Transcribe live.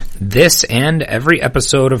This and every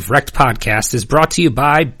episode of Wrecked Podcast is brought to you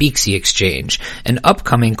by Beaxy Exchange, an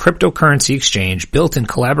upcoming cryptocurrency exchange built in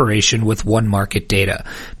collaboration with One Market Data.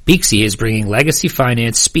 Beaxy is bringing legacy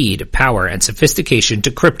finance speed, power, and sophistication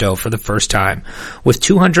to crypto for the first time. With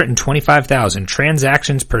 225,000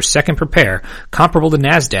 transactions per second per pair, comparable to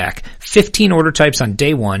NASDAQ, 15 order types on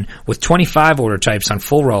day one, with 25 order types on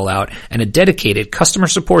full rollout, and a dedicated customer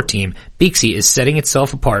support team, Beaxy is setting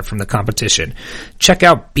itself apart from the competition. Check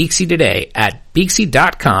out Beaxy today at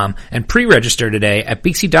Beaxy.com and pre-register today at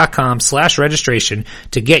Beaxy.com/registration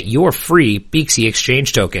to get your free Beaxy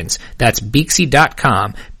Exchange tokens. That's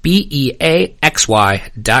Beaxy.com, BEAXY.com.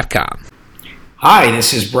 Hi,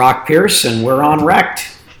 this is Brock Pierce, and we're on Wrecked.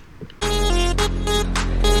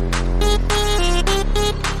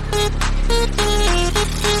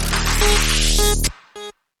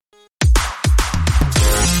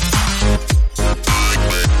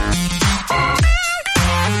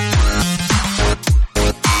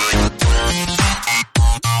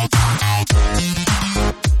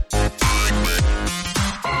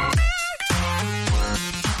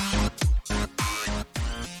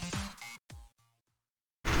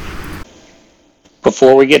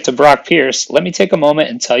 Before we get to Brock Pierce, let me take a moment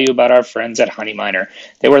and tell you about our friends at Honeyminer.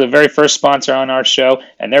 They were the very first sponsor on our show,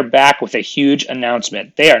 and they're back with a huge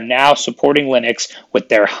announcement. They are now supporting Linux with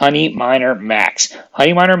their Honeyminer Max.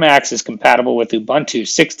 Honeyminer Max is compatible with Ubuntu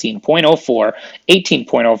 16.04,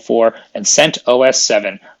 18.04, and CentOS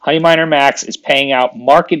 7. Honeyminer Max is paying out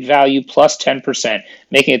market value plus 10%,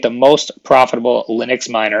 making it the most profitable Linux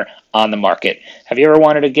miner on the market. Have you ever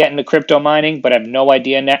wanted to get into crypto mining but have no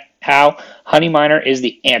idea how? Honeyminer is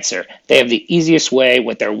the answer. They have the easiest way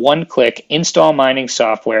with their one-click install mining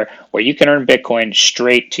software where you can earn Bitcoin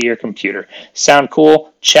straight to your computer. Sound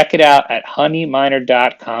cool? Check it out at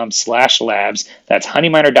honeyminer.com/labs. That's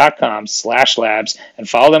honeyminer.com/labs, and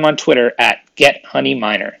follow them on Twitter at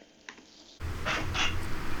GetHoneyMiner.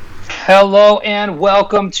 Hello and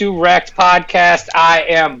welcome to Wrecked Podcast. I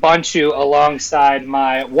am Bunchu alongside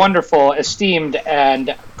my wonderful, esteemed,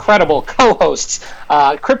 and credible co-hosts,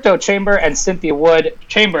 Crypto Chamber and Cynthia Wood.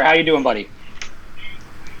 Chamber, how you doing, buddy?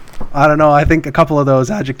 I don't know. I think a couple of those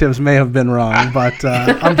adjectives may have been wrong, but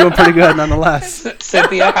I'm doing pretty good nonetheless.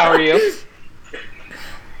 Cynthia, how are you?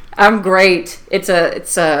 I'm great. It's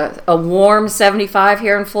a warm 75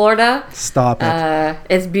 here in Florida. Stop it.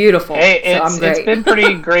 It's beautiful. Hey, so I'm great. It's been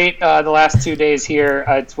pretty great the last 2 days here.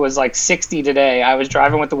 It was like 60 today. I was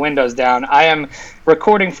driving with the windows down. I am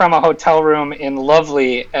recording from a hotel room in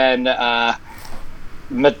lovely and the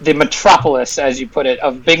metropolis, as you put it,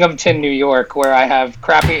 of Binghamton, New York, where I have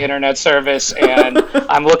crappy internet service, and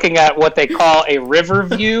I'm looking at what they call a river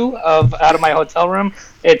view out of my hotel room.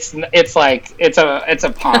 It's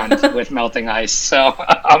a pond with melting ice. So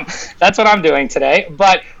that's what I'm doing today.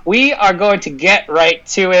 But we are going to get right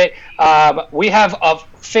to it. We have a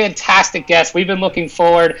fantastic guest. We've been looking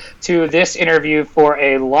forward to this interview for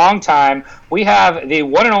a long time. We have the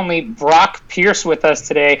one and only Brock Pierce with us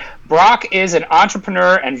today. Brock is an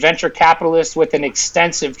entrepreneur and venture capitalist with an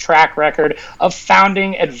extensive track record of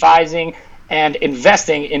founding, advising, and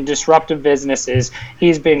investing in disruptive businesses.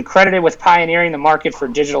 He's been credited with pioneering the market for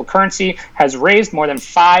digital currency, has raised more than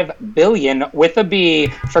 $5 billion with a B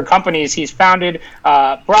for companies he's founded.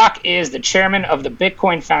 Brock is the chairman of the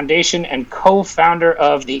Bitcoin Foundation and co-founder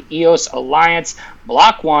of the EOS Alliance,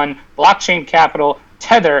 Block One, Blockchain Capital,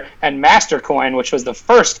 Tether, and Mastercoin, which was the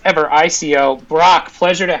first ever ICO. Brock,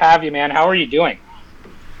 pleasure to have you, man. How are you doing?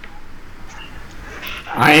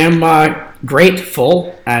 I am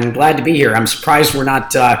grateful and glad to be here. I'm surprised we're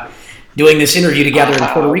not doing this interview together in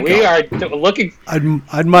Puerto Rico. We are looking. I'd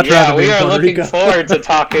much rather be in Puerto Rico. We are looking forward to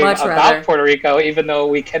talking about Puerto Rico, even though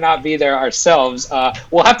we cannot be there ourselves.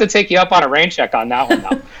 We'll have to take you up on a rain check on that one,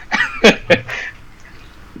 though.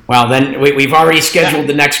 Well, then we've already scheduled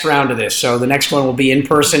the next round of this, so the next one will be in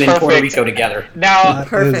person in Puerto Rico together. Now,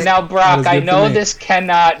 Brock, I know this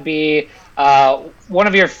cannot be one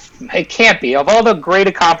of your. It can't be. Of all the great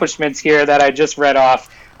accomplishments here that I just read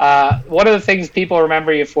off, one of the things people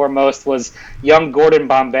remember you for most was young Gordon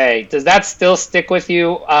Bombay. Does that still stick with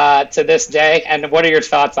you to this day? And what are your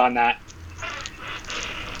thoughts on that?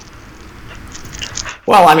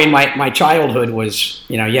 Well, I mean, my childhood was,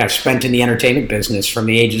 spent in the entertainment business from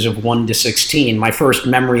the ages of 1 to 16. My first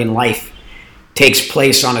memory in life takes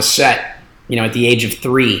place on a set, at the age of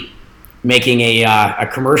 3, making a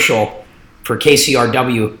commercial for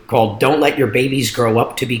KCRW called "Don't Let Your Babies Grow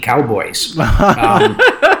Up to Be Cowboys." The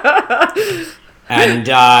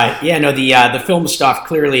film stuff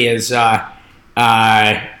clearly is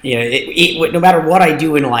no matter what I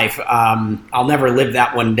do in life, I'll never live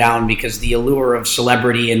that one down, because the allure of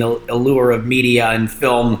celebrity and the allure of media and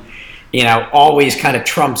film, always kind of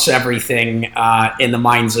trumps everything in the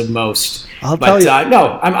minds of most.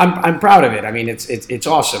 No, I'm proud of it. I mean, it's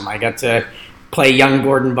awesome. I got to play young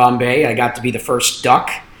Gordon Bombay. I got to be the first Duck.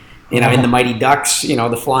 In the Mighty Ducks,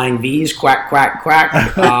 the flying V's, quack, quack, quack.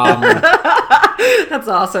 That's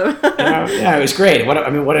awesome. It was great. What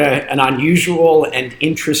an unusual and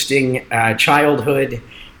interesting childhood.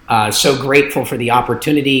 So grateful for the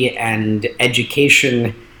opportunity and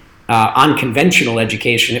education, unconventional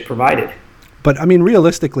education it provided. But I mean,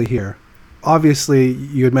 realistically here, obviously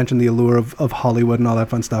you had mentioned the allure of Hollywood and all that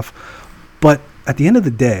fun stuff. But at the end of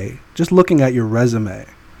the day, just looking at your resume,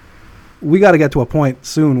 we got to get to a point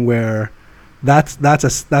soon where that's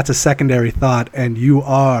a secondary thought, and you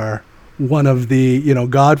are one of the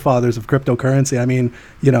godfathers of cryptocurrency. I mean,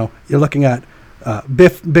 you're looking at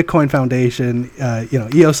Bitcoin Foundation,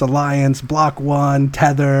 EOS Alliance, Block One,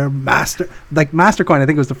 Tether, Mastercoin. I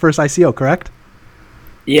think it was the first ICO, correct?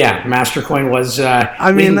 Yeah, Mastercoin was.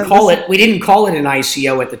 We didn't call it an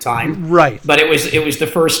ICO at the time, right? But it was the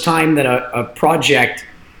first time that a project.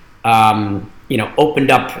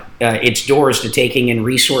 Opened up its doors to taking in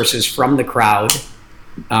resources from the crowd,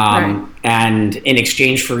 right. And in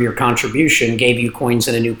exchange for your contribution, gave you coins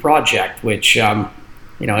in a new project, which,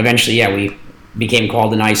 eventually, we became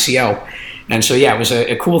called an ICO. And so, it was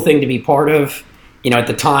a cool thing to be part of. At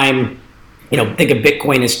the time, think of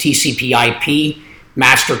Bitcoin as TCP/IP.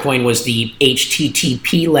 Mastercoin was the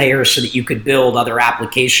HTTP layer so that you could build other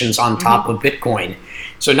applications on top of Bitcoin.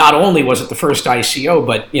 So not only was it the first ICO,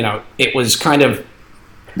 but it was kind of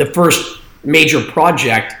the first major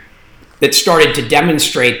project that started to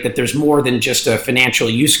demonstrate that there's more than just a financial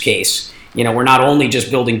use case. We're not only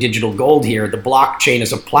just building digital gold here. The blockchain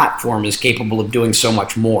as a platform is capable of doing so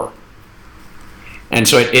much more. And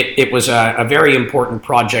so it was a very important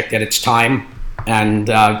project at its time, and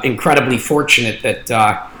incredibly fortunate that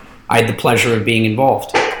I had the pleasure of being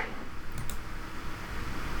involved.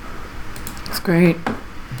 That's great.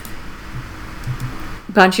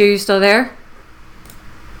 Banshu, you still there?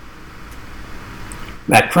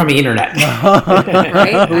 That crummy internet.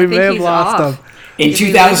 Right? We may have lost him. In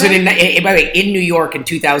 2000, by the way, in New York in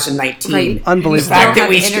 2019. Right. Unbelievable. The fact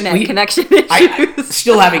that internet connection issues.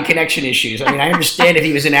 Still having connection issues. I mean, I understand if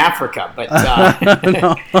he was in Africa, but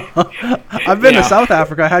no. I've been to South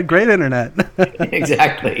Africa. I had great internet.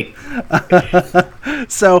 Exactly.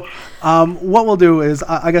 So, what we'll do is,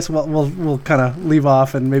 I guess we'll kind of leave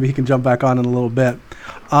off, and maybe he can jump back on in a little bit.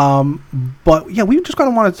 But yeah, we just kind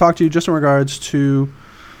of wanted to talk to you just in regards to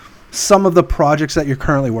some of the projects that you're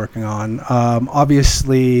currently working on.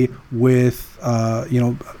 Obviously, with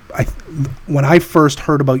when I first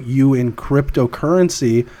heard about you in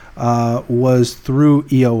cryptocurrency was through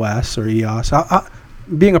EOS or EOS.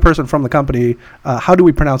 Being a person from the company, how do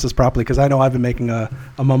we pronounce this properly? Because I know I've been making a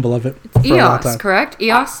mumble of it for EOS, a long time. correct?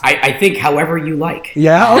 EOS? I think however you like.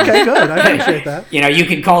 Yeah, okay, good. I appreciate that. You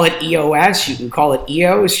can call it EOS, you can call it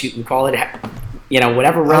EOS, you can call it,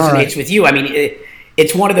 whatever resonates with you. I mean,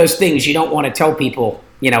 it's one of those things you don't want to tell people,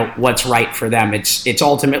 what's right for them. It's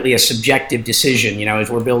ultimately a subjective decision, as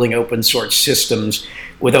we're building open source systems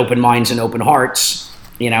with open minds and open hearts,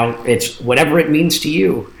 it's whatever it means to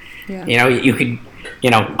you. Yeah. You could,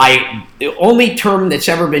 the only term that's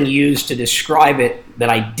ever been used to describe it that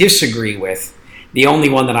I disagree with, the only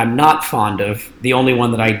one that I'm not fond of, the only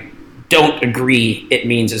one that I don't agree it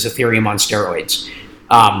means is Ethereum on steroids.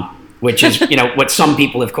 Which is, what some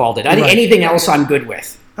people have called it. Right. Anything else I'm good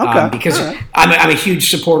with. Okay. Because I'm a huge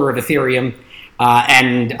supporter of Ethereum,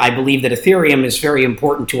 and I believe that Ethereum is very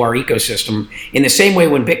important to our ecosystem. In the same way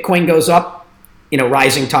when Bitcoin goes up,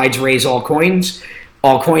 rising tides raise all coins.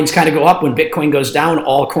 All coins kind of go up. When Bitcoin goes down,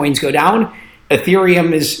 all coins go down.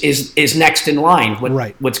 Ethereum is next in line.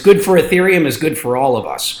 What's good for Ethereum is good for all of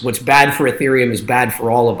us. What's bad for Ethereum is bad for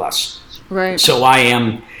all of us. Right. So I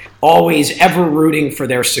am always ever rooting for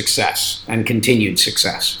their success and continued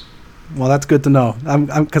success. Well, that's good to know.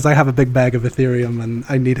 Because I have a big bag of Ethereum and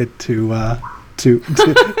I need it to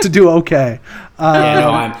do okay.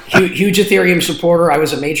 I'm a huge Ethereum supporter. I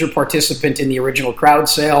was a major participant in the original crowd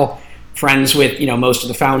sale. Friends with most of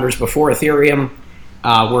the founders before Ethereum.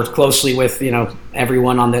 Worked closely with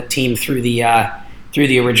everyone on that team through the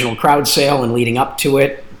original crowd sale and leading up to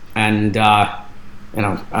it, and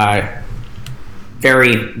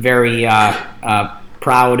very, very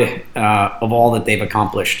proud of all that they've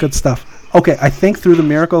accomplished. Good stuff. Okay, I think through the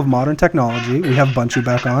miracle of modern technology, we have Banshu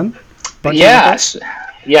back on. Yes,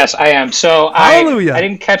 I am. So Hallelujah. I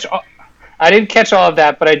didn't catch I didn't catch all of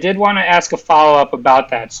that, but I did want to ask a follow-up about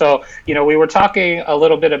that. So, we were talking a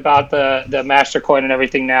little bit about the Mastercoin and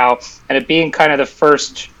everything now, and it being kind of the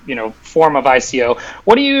first, form of ICO.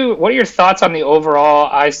 What are your thoughts on the overall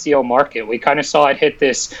ICO market? We kind of saw it hit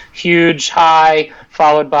this huge high,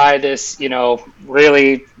 followed by this,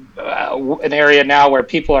 really an area now where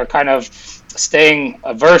people are kind of staying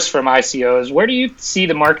averse from ICOs. Where do you see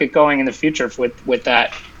the market going in the future with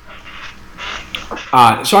that?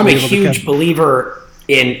 So I'm a huge believer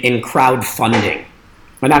in crowdfunding,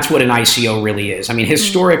 and that's what an ICO really is. I mean,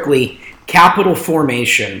 historically, capital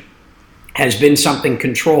formation has been something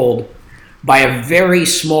controlled by a very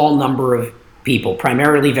small number of people,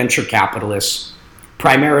 primarily venture capitalists,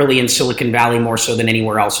 primarily in Silicon Valley more so than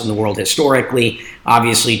anywhere else in the world historically.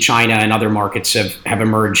 Obviously, China and other markets have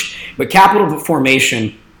emerged. But capital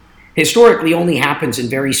formation historically only happens in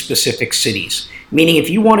very specific cities. Meaning if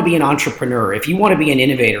you want to be an entrepreneur, if you want to be an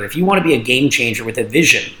innovator, if you want to be a game changer with a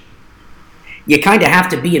vision, you kind of have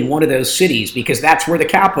to be in one of those cities because that's where the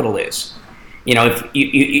capital is. If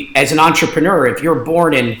you as an entrepreneur, if you're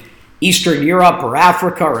born in Eastern Europe or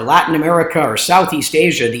Africa or Latin America or Southeast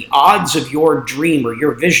Asia, the odds of your dream or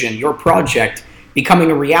your vision, your project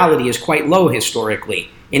becoming a reality is quite low historically,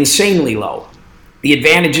 insanely low. The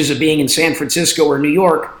advantages of being in San Francisco or New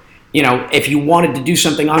York, if you wanted to do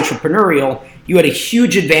something entrepreneurial, you had a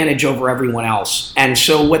huge advantage over everyone else. And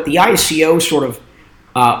so what the ICO sort of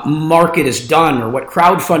market has done, or what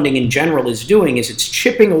crowdfunding in general is doing, is it's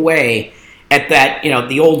chipping away at that,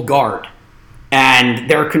 the old guard and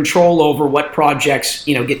their control over what projects,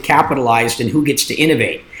 get capitalized and who gets to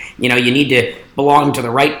innovate. You need to belong to the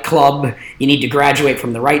right club. You need to graduate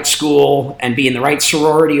from the right school and be in the right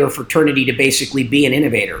sorority or fraternity to basically be an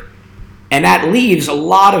innovator. And that leaves a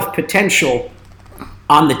lot of potential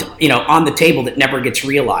on the table that never gets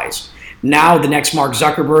realized. Now the next Mark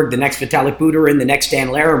Zuckerberg, the next Vitalik Buterin, the next Dan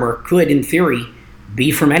Larimer could, in theory,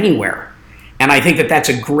 be from anywhere. And I think that that's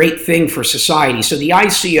a great thing for society. So the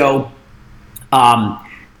ICO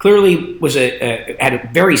clearly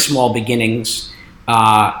had very small beginnings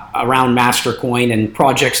around Mastercoin and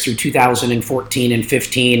projects through 2014 and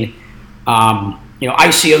 15.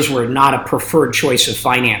 ICOs were not a preferred choice of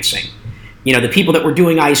financing. The people that were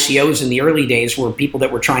doing ICOs in the early days were people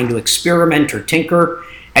that were trying to experiment or tinker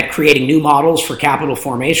at creating new models for capital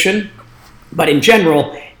formation. But in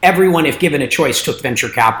general, everyone, if given a choice, took venture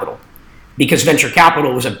capital because venture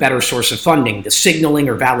capital was a better source of funding. The signaling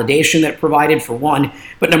or validation that it provided, for one,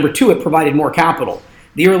 but number two, it provided more capital.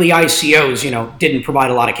 The early ICOs, didn't provide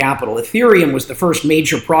a lot of capital. Ethereum was the first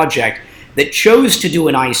major project that chose to do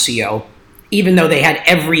an ICO, even though they had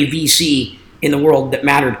every VC in the world that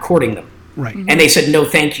mattered courting them. Right. And they said, no,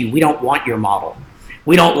 thank you. We don't want your model.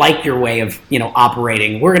 We don't like your way of,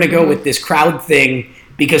 operating. We're going to go with this crowd thing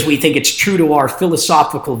because we think it's true to our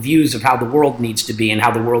philosophical views of how the world needs to be and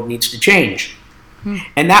how the world needs to change.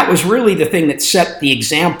 And that was really the thing that set the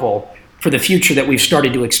example for the future that we've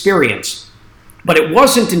started to experience. But it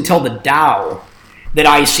wasn't until the DAO that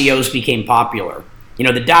ICOs became popular. The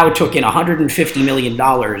DAO took in $150 million,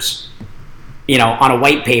 on a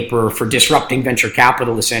white paper for disrupting venture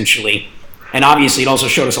capital, essentially. And obviously, it also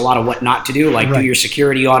showed us a lot of what not to do, like do your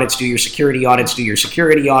security audits, do your security audits, do your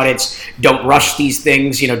security audits. Don't rush these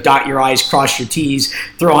things, dot your I's, cross your T's,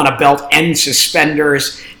 throw on a belt and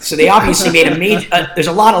suspenders. So they obviously made there's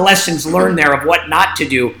a lot of lessons learned there of what not to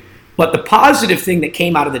do. But the positive thing that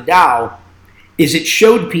came out of the DAO is it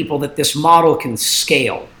showed people that this model can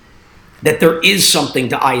scale, that there is something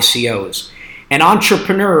to ICOs. And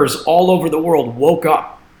entrepreneurs all over the world woke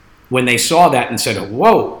up when they saw that and said,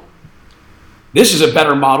 whoa, this is a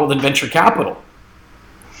better model than venture capital.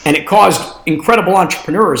 And it caused incredible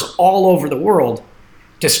entrepreneurs all over the world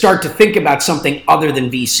to start to think about something other than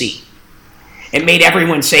VC. It made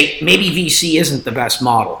everyone say, maybe VC isn't the best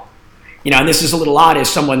model. And this is a little odd as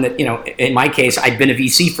someone that, in my case, I've been a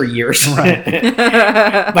VC for years. Right.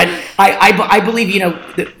 But I believe,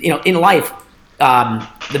 in life,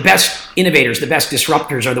 the best innovators, the best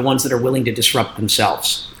disruptors are the ones that are willing to disrupt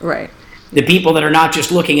themselves. Right. The people that are not just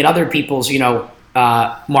looking at other people's,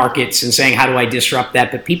 markets and saying, how do I disrupt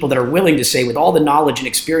that? But people that are willing to say, with all the knowledge and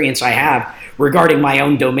experience I have regarding my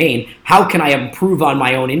own domain, how can I improve on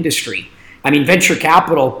my own industry? I mean, venture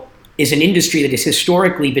capital is an industry that has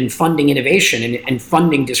historically been funding innovation and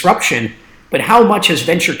funding disruption. But how much has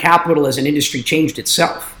venture capital as an industry changed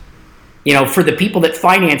itself? For the people that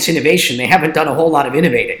finance innovation, they haven't done a whole lot of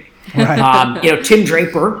innovating. Right. Tim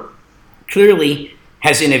Draper clearly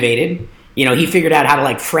has innovated. He figured out how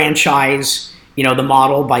to franchise, the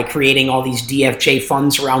model by creating all these DFJ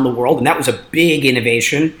funds around the world, and that was a big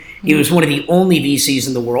innovation. He was one of the only VCs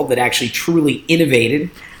in the world that actually truly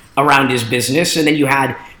innovated around his business. And then you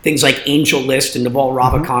had things like AngelList and Naval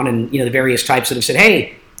Ravikant and the various types that have said,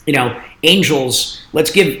 hey, angels,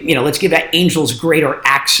 let's give angels greater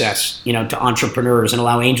access, to entrepreneurs and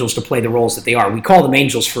allow angels to play the roles that they are. We call them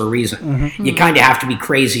angels for a reason. You kind of have to be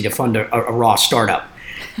crazy to fund a raw startup.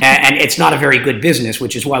 And it's not a very good business,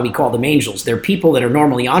 which is why we call them angels. They're people that are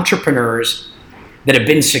normally entrepreneurs that have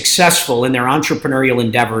been successful in their entrepreneurial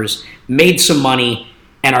endeavors, made some money,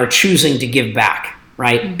 and are choosing to give back,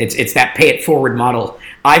 right? It's that pay it forward model.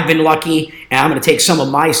 I've been lucky, and I'm going to take some of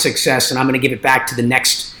my success and I'm going to give it back to the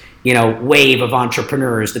next, wave of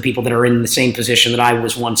entrepreneurs, the people that are in the same position that I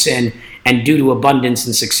was once in, and due to abundance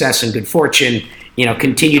and success and good fortune,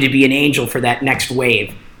 continue to be an angel for that next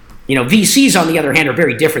wave. VCs, on the other hand, are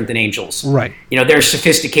very different than angels. Right. They're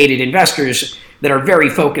sophisticated investors that are very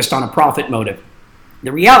focused on a profit motive.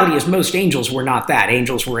 The reality is most angels were not that.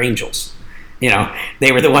 Angels were angels.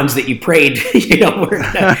 They were the ones that you prayed,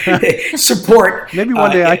 were support. Maybe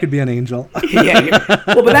one day I could be an angel. Yeah.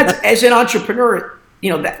 Well, but that's, as an entrepreneur,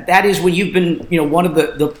 that is when you've been, one of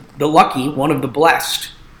the lucky, one of the blessed,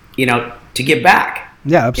 to give back.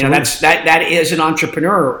 Yeah, absolutely. That is an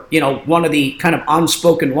entrepreneur. One of the kind of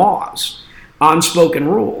unspoken laws, unspoken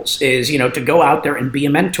rules is, to go out there and be a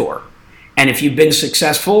mentor. And if you've been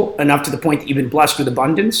successful enough to the point that you've been blessed with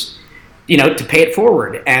abundance, to pay it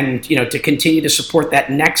forward and, to continue to support that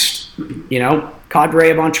next, cadre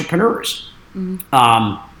of entrepreneurs.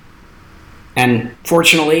 And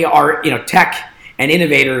fortunately, our, tech and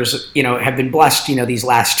innovators, have been blessed, these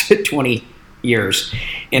last 20 years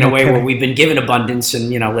in a way where we've been given abundance and,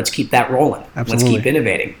 let's keep that rolling. Absolutely. Let's keep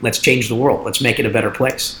innovating. Let's change the world. Let's make it a better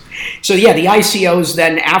place. So yeah, the ICOs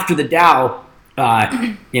then after the DAO,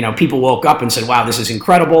 people woke up and said, wow, this is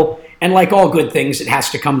incredible. And like all good things, it has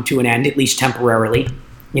to come to an end, at least temporarily.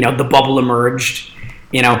 The bubble emerged.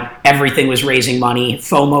 Everything was raising money.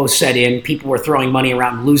 FOMO set in. People were throwing money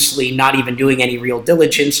around loosely, not even doing any real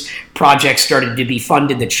diligence. Projects started to be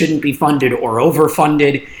funded that shouldn't be funded or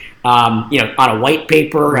overfunded. On a white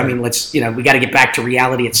paper. Right. I mean, we got to get back to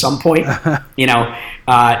reality at some point.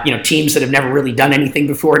 Teams that have never really done anything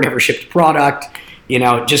before, never shipped product.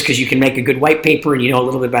 Just because you can make a good white paper and you know a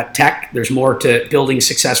little bit about tech, there's more to building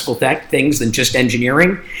successful tech things than just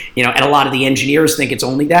engineering. And a lot of the engineers think it's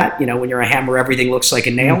only that. When you're a hammer, everything looks like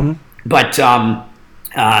a nail. But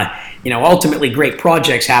ultimately, great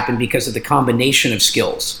projects happen because of the combination of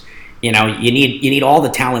skills. You need all the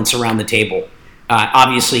talents around the table.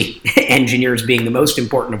 Obviously, engineers being the most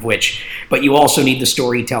important of which, but you also need the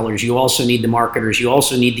storytellers, you also need the marketers, you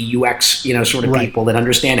also need the UX, sort of people that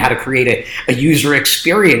understand how to create a user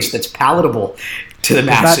experience that's palatable to the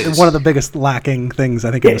masses. That's one of the biggest lacking things,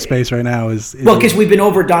 I think, in the space right now is because we've been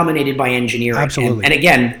over-dominated by engineering. Absolutely. And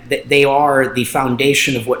again, they are the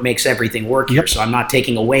foundation of what makes everything work here. So I'm not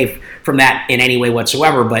taking away from that in any way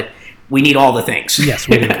whatsoever, but we need all the things. Yes,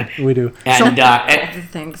 we do. We do. And, all the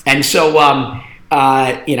things. And so...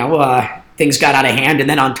 things got out of hand, and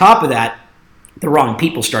then on top of that, the wrong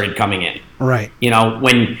people started coming in. Right.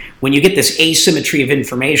 When you get this asymmetry of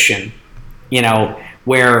information,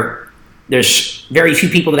 where there's very few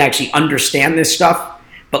people that actually understand this stuff,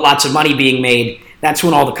 but lots of money being made, that's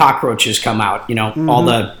when all the cockroaches come out. All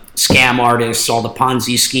the scam artists, all the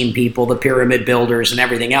Ponzi scheme people, the pyramid builders, and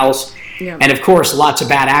everything else. Yeah. And of course, lots of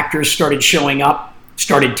bad actors started showing up,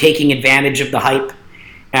 started taking advantage of the hype.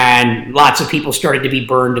 And lots of people started to be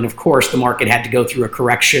burned. And of course, the market had to go through a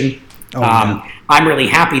correction. I'm really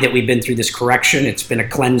happy that we've been through this correction. It's been a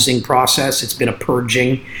cleansing process. It's been a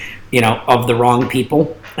purging, of the wrong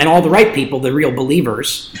people. And all the right people, the real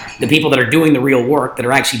believers, the people that are doing the real work, that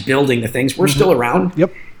are actually building the things, we're still around.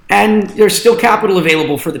 Yep. And there's still capital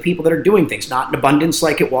available for the people that are doing things, not in abundance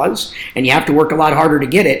like it was. And you have to work a lot harder to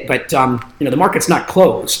get it. But, the market's not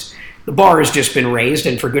closed. The bar has just been raised,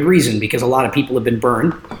 and for good reason, because a lot of people have been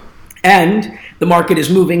burned. And the market is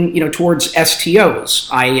moving, towards STOs.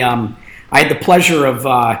 I had the pleasure of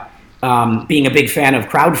being a big fan of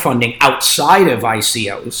crowdfunding outside of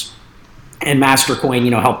ICOs, and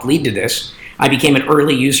Mastercoin, helped lead to this. I became an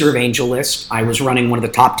early user of AngelList. I was running one of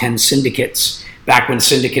the top 10 syndicates back when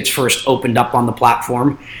syndicates first opened up on the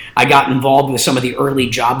platform. I got involved with some of the early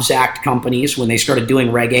Jobs Act companies when they started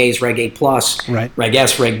doing Reg A's, Reg A+, right. Reg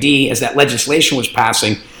S, Reg D. As that legislation was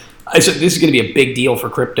passing, I said, this is going to be a big deal for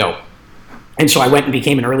crypto. And so I went and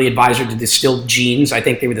became an early advisor to Distilled Genes. I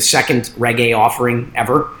think they were the second Reg A offering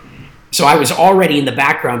ever. So I was already in the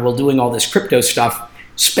background while doing all this crypto stuff,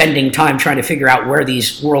 spending time trying to figure out where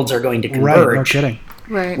these worlds are going to converge. Right, no kidding.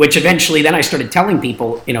 Right. Which eventually then I started telling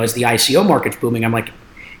people, as the ICO market's booming, I'm like,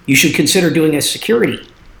 you should consider doing a security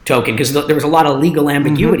token, because there was a lot of legal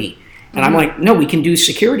ambiguity. And I'm like, no, we can do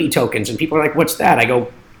security tokens. And people are like, what's that? I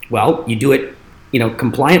go, well, you do it,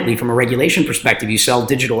 compliantly from a regulation perspective. You sell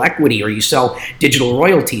digital equity, or you sell digital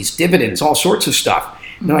royalties, dividends, all sorts of stuff.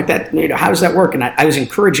 And they're like, that, how does that work? And I was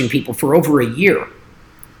encouraging people for over a year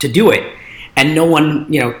to do it. And no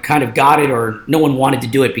one, kind of got it, or no one wanted to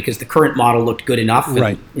do it because the current model looked good enough. And,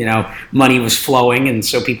 Right. Money was flowing. And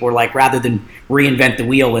so people were like, rather than reinvent the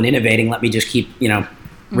wheel and innovating, let me just keep,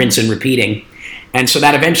 rinse and repeating. And so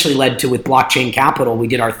that eventually led to, with Blockchain Capital, we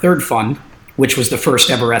did our third fund, which was the first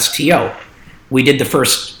ever STO. We did the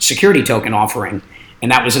first security token offering, and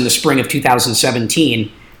that was in the spring of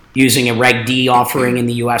 2017, using a Reg D offering in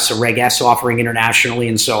the US, a Reg S offering internationally.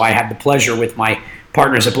 And so I had the pleasure with my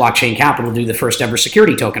partners at Blockchain Capital to do the first ever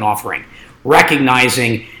security token offering,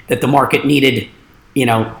 recognizing that the market needed,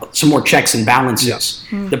 some more checks and balances.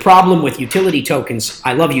 Yeah. The problem with utility tokens,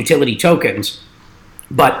 I love utility tokens,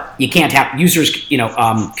 but you can't have users,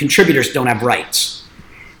 contributors don't have rights.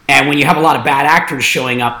 And when you have a lot of bad actors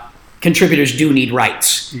showing up, contributors do need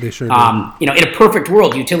rights. They sure do. In a perfect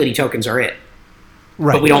world, utility tokens are it.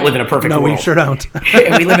 Right. But we don't live in a perfect world. No, we sure don't.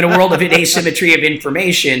 And we live in a world of asymmetry of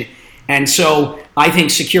information. And so I think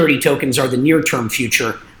security tokens are the near-term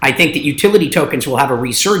future. I think that utility tokens will have a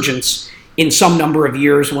resurgence in some number of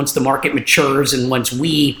years once the market matures and once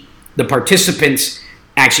we, the participants,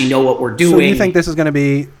 actually know what we're doing. So you think this is going to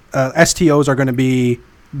be, STOs are going to be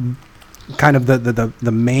kind of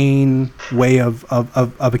the main way of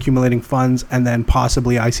accumulating funds, and then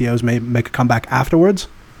possibly ICOs may make a comeback afterwards?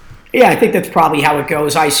 Yeah, I think that's probably how it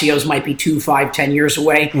goes. ICOs might be 2, 5, 10 years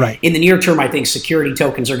away. Right. In the near term, I think security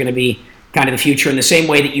tokens are going to be kind of the future, in the same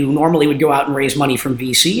way that you normally would go out and raise money from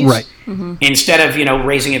VCs. Right. Mm-hmm. Instead of,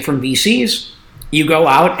 raising it from VCs, you go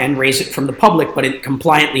out and raise it from the public, but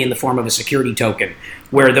compliantly in the form of a security token,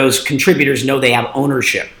 where those contributors know they have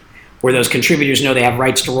ownership, where those contributors know they have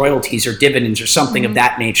rights to royalties or dividends or something of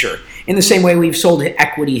that nature. In the same way we've sold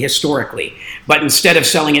equity historically. But instead of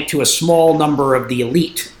selling it to a small number of the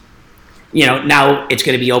elite, now it's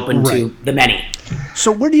going to be open to the many.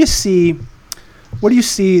 So where do you see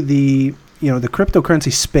the the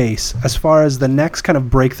cryptocurrency space as far as the next kind of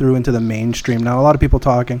breakthrough into the mainstream? Now, a lot of people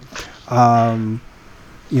talking.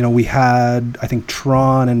 We had, I think,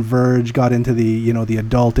 Tron and Verge got into the the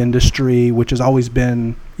adult industry, which has always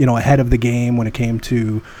been ahead of the game when it came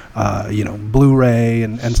to Blu-ray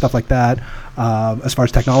and stuff like that, as far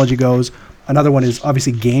as technology goes. Another one is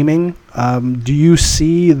obviously gaming. Do you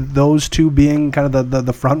see those two being kind of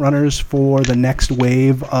the front runners for the next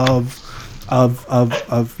wave of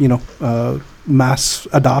mass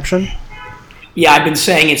adoption? Yeah, I've been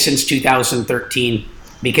saying it since 2013,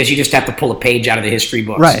 because you just have to pull a page out of the history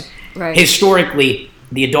books. Right. Historically,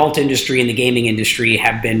 the adult industry and the gaming industry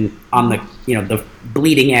have been on the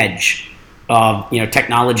bleeding edge of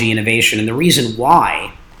technology innovation, and the reason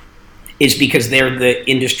why is because they're the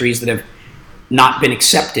industries that have not been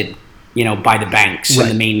accepted, by the banks and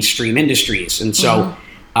the mainstream industries, and so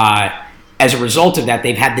as a result of that,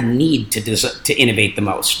 they've had the need to innovate the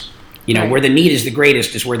most. Where the need is the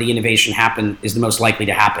greatest is where the innovation is the most likely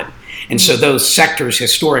to happen. And so those sectors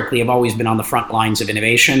historically have always been on the front lines of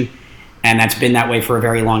innovation, and that's been that way for a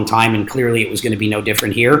very long time, and clearly it was going to be no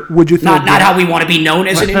different here. Would you think not how we want to be known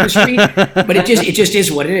as an industry, but it just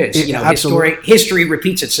is what it is. History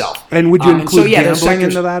repeats itself. And would you include gambling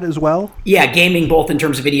into that as well? Yeah, gaming, both in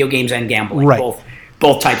terms of video games and gambling. Right.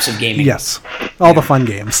 Both types of gaming. Yes. All the fun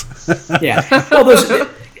games. Yeah. Well, those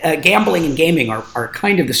gambling and gaming are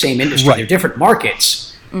kind of the same industry. Right. They're different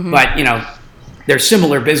markets, but they're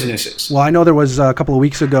similar businesses. Well, I know there was a couple of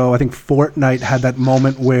weeks ago, I think Fortnite had that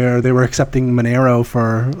moment where they were accepting Monero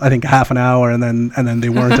for, I think, half an hour, and then they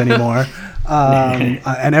weren't anymore.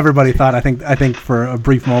 And everybody thought, I think for a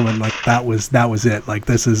brief moment, like that was it. Like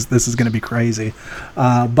this is going to be crazy.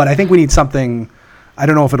 But I think we need something. I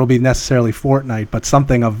don't know if it'll be necessarily Fortnite, but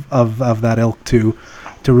something of that ilk to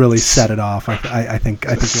really set it off. I think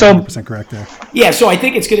you're 100% correct there. Yeah, so I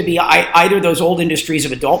think it's going to be either those old industries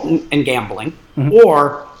of adult and gambling,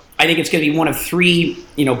 or I think it's going to be one of three,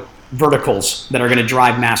 verticals that are going to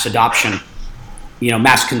drive mass adoption,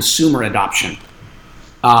 mass consumer adoption.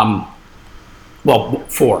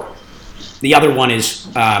 Four. The other one is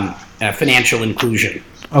financial inclusion.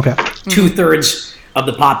 Okay. 2/3 of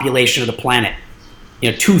the population of the planet,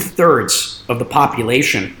 2/3 of the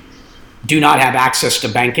population do not have access to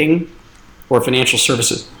banking or financial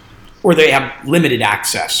services, or they have limited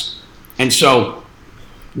access. And so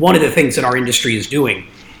one of the things that our industry is doing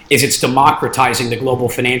is it's democratizing the global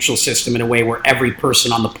financial system in a way where every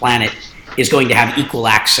person on the planet is going to have equal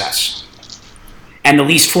access. And the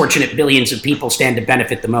least fortunate billions of people stand to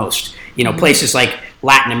benefit the most. Places like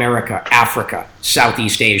Latin America, Africa,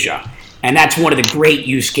 Southeast Asia. And that's one of the great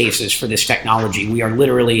use cases for this technology. We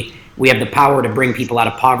have the power to bring people out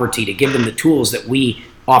of poverty, to give them the tools that we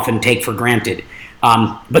often take for granted.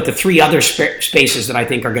 But the three other spaces that I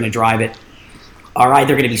think are going to drive it are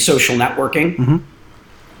either going to be social networking.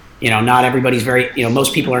 Mm-hmm. Not everybody's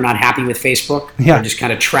most people are not happy with Facebook. Yeah. They're just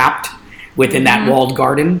kind of trapped within that walled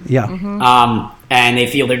garden. Yeah. Mm-hmm. And they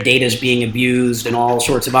feel their data is being abused and all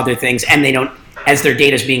sorts of other things. And they don't, as their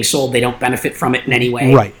data is being sold, they don't benefit from it in any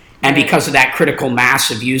way. Right. And because of that critical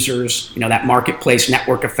mass of users, that marketplace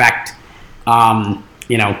network effect, I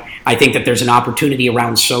think that there's an opportunity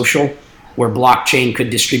around social where blockchain could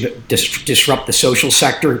disrupt the social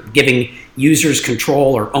sector, giving users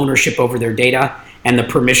control or ownership over their data and the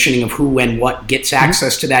permissioning of who and what gets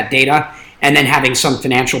access to that data, and then having some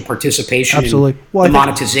financial participation Absolutely. in the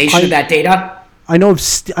monetization of that data. I know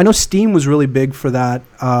Steam was really big for that.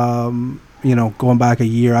 Going back a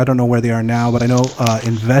year, I don't know where they are now, but I know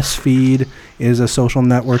InvestFeed is a social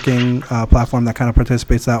networking platform that kind of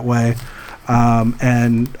participates that way,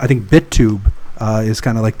 and I think BitTube is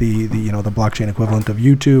kind of like the blockchain equivalent of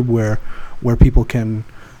YouTube, where people can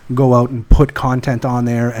go out and put content on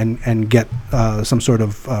there and get some sort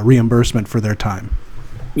of reimbursement for their time.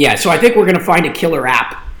 Yeah, so I think we're going to find a killer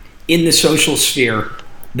app in the social sphere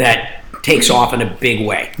that takes off in a big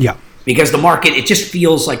way. Yeah. Because the market, it just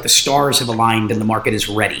feels like the stars have aligned and the market is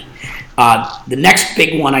ready. The next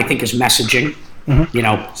big one, I think, is messaging. Mm-hmm.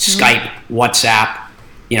 Skype, WhatsApp,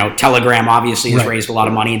 Telegram obviously has raised a lot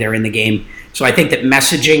of money. They're in the game. So I think that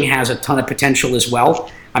messaging has a ton of potential as well.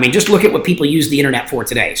 I mean, just look at what people use the internet for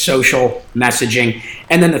today. Social, messaging.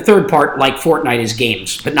 And then the third part, like Fortnite, is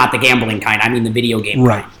games, but not the gambling kind. I mean the video game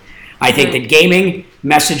kind. I think that gaming,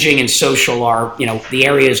 messaging, and social are, the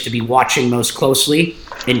areas to be watching most closely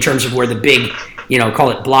in terms of where the big,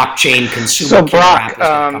 call it blockchain consumer killer app is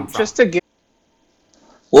going to come from.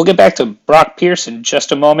 We'll get back to Brock Pierce in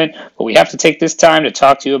just a moment, but we have to take this time to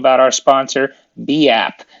talk to you about our sponsor,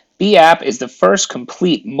 BApp. BApp is the first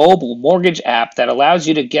complete mobile mortgage app that allows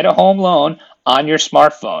you to get a home loan on your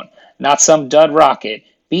smartphone. Not some dud rocket.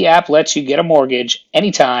 BApp lets you get a mortgage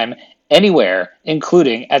anytime, anywhere,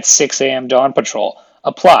 including at 6 a.m. Dawn Patrol.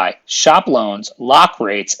 Apply, shop loans, lock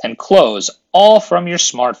rates, and close all from your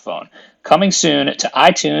smartphone. Coming soon to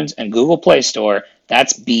iTunes and Google Play Store.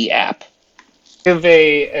 That's BApp. Give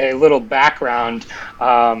a little background.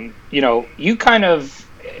 You kind of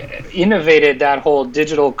innovated that whole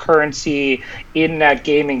digital currency in that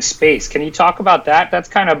gaming space. Can you talk about that? That's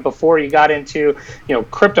kind of before you got into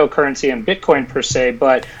cryptocurrency and Bitcoin per se,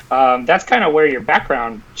 but that's kind of where your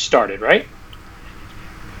background started, right?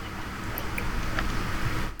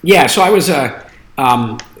 Yeah, so I was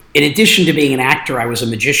in addition to being an actor, I was a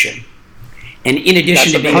magician, and in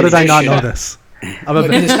addition to being how did I not know this?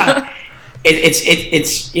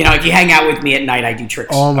 It's if you hang out with me at night, I do tricks.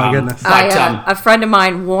 Oh my goodness! A friend of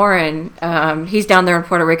mine, Warren, he's down there in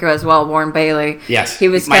Puerto Rico as well. Warren Bailey. Yes, he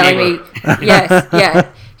was telling me. Yes, yeah.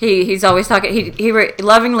 He's always talking. He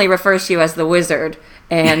lovingly refers to you as the wizard,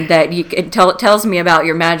 and that he tells me about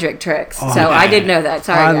your magic tricks. Oh, so I did know that.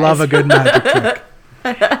 Sorry, I guys. love a good magic trick.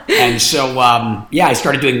 And so, I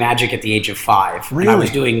started doing magic at the age of 5. Really?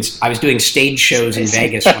 And I was doing stage shows in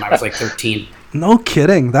Vegas when I was like 13. No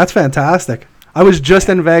kidding. That's fantastic. I was just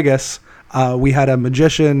in Vegas. We had a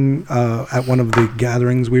magician at one of the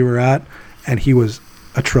gatherings we were at, and he was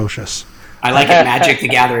atrocious. I like it, Magic the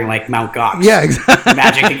Gathering, like Mt. Gox. Yeah, exactly.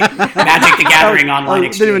 Magic the Gathering online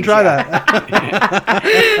exchange. Didn't even try that.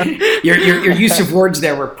 Your use of words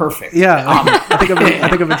there were perfect. Yeah, I think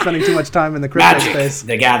I've been spending too much time in the crypto space. Magic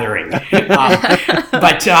the Gathering.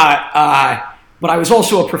 But I was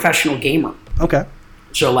also a professional gamer. Okay.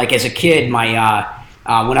 So, like as a kid, my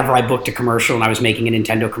whenever I booked a commercial and I was making a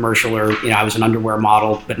Nintendo commercial, or I was an underwear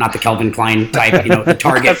model, but not the Calvin Klein type, the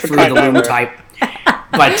Target Fruit of the Loom type.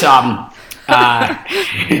 But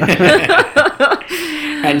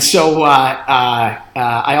and so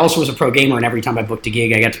I also was a pro gamer, and every time I booked a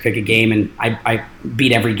gig, I got to pick a game, and I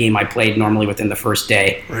beat every game I played normally within the first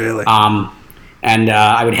day. Really? And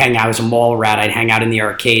I would hang out. I was a mall rat. I'd hang out in the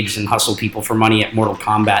arcades and hustle people for money at Mortal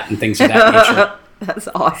Kombat and things of that nature. That's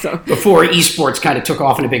awesome. Before esports kind of took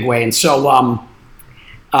off in a big way, and so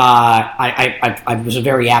I was a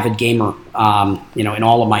very avid gamer, in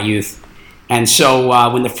all of my youth. And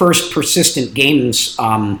so when the first persistent games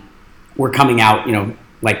were coming out,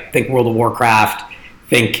 like think World of Warcraft,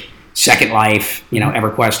 think Second Life,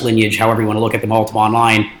 EverQuest, Lineage, however you want to look at them, Ultima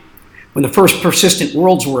Online, when the first persistent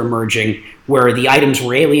worlds were emerging, where the items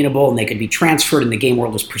were alienable and they could be transferred and the game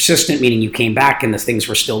world was persistent, meaning you came back and the things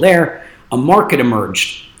were still there, a market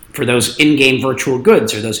emerged for those in-game virtual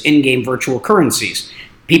goods or those in-game virtual currencies.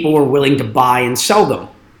 People were willing to buy and sell them.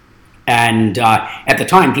 And at the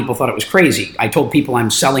time, people thought it was crazy. I told people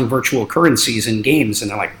I'm selling virtual currencies in games,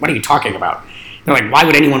 and they're like, what are you talking about? They're like, why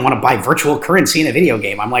would anyone want to buy virtual currency in a video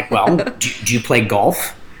game? I'm like, well, do you play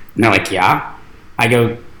golf? And they're like, yeah. I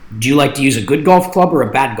go, do you like to use a good golf club or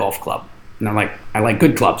a bad golf club? And they're like, I like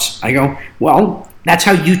good clubs. I go, well, that's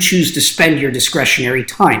how you choose to spend your discretionary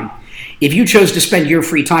time. If you chose to spend your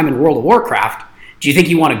free time in World of Warcraft, do you think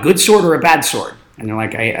you want a good sword or a bad sword? And they're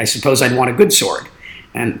like, I suppose I'd want a good sword.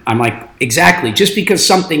 And I'm like, exactly. Just because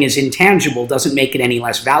something is intangible doesn't make it any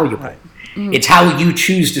less valuable. Right. Mm-hmm. It's how you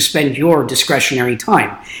choose to spend your discretionary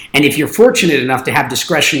time. And if you're fortunate enough to have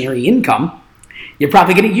discretionary income, you're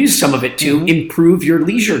probably going to use some of it to improve your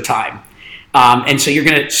leisure time. And so you're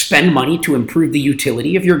going to spend money to improve the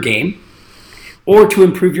utility of your game or to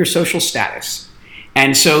improve your social status.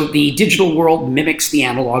 And so the digital world mimics the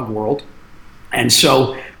analog world. And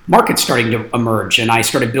so markets starting to emerge, and I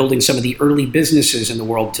started building some of the early businesses in the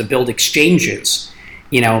world to build exchanges,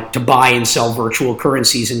 to buy and sell virtual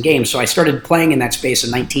currencies and games. So I started playing in that space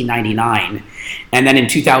in 1999. And then in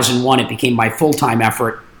 2001, it became my full-time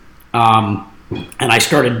effort. And I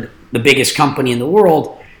started the biggest company in the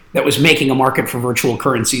world that was making a market for virtual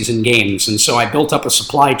currencies and games. And so I built up a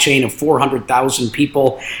supply chain of 400,000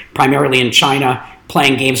 people, primarily in China,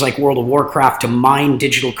 playing games like World of Warcraft to mine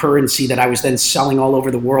digital currency that I was then selling all over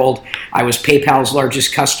the world. I was PayPal's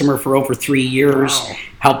largest customer for over 3 years,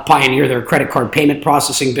 helped pioneer their credit card payment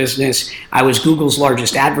processing business. I was Google's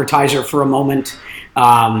largest advertiser for a moment.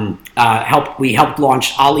 We helped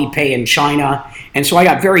launch Alipay in China. And so I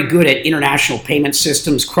got very good at international payment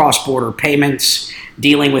systems, cross-border payments,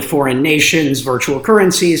 dealing with foreign nations, virtual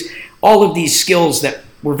currencies, all of these skills that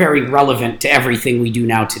were very relevant to everything we do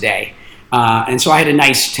now today. And so I had a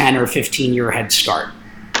nice 10 or 15 year head start.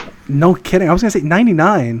 No kidding. I was going to say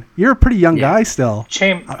 99. You're a pretty young guy still.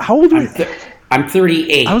 How old are you? I'm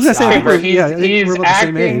 38. I was going to say, he's we're about the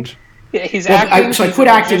same age. Yeah, he's acting. So I quit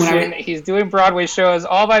acting. He's doing Broadway shows,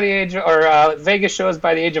 all by the age, or Vegas shows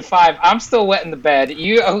by the age of 5. I'm still wet in the bed.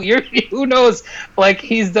 Who knows? Like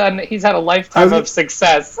he's had a lifetime of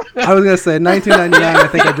success. I was gonna say 1999. I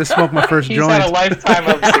think I just smoked my first joint. He's had a lifetime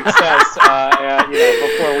of success,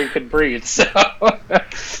 before we could breathe. So.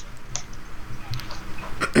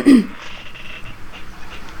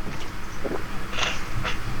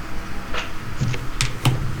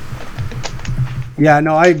 Yeah,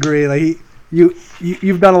 no, I agree. Like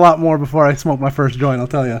you've done a lot more before I smoked my first joint. I'll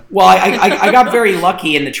tell you. Well, I got very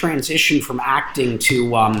lucky in the transition from acting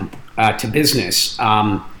to business.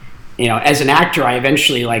 As an actor, I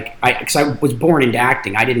eventually because I was born into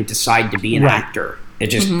acting. I didn't decide to be an actor.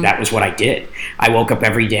 It just that was what I did. I woke up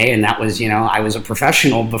every day, and that was I was a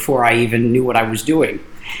professional before I even knew what I was doing.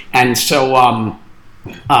 And so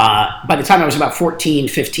by the time I was about 14,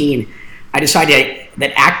 15. I decided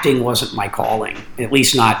that acting wasn't my calling, at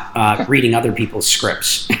least not reading other people's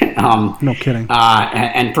scripts. No kidding.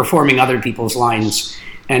 And performing other people's lines.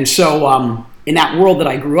 And so in that world that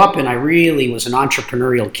I grew up in, I really was an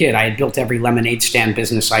entrepreneurial kid. I had built every lemonade stand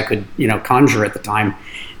business I could, conjure at the time.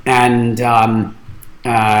 And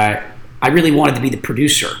I really wanted to be the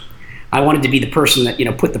producer. I wanted to be the person that,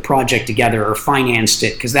 put the project together or financed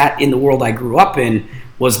it, because that, in the world I grew up in,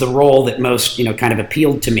 was the role that most, kind of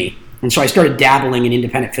appealed to me. And so I started dabbling in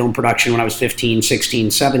independent film production when I was 15, 16,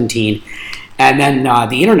 17. And then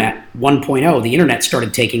the internet 1.0, the internet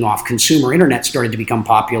started taking off. Consumer internet started to become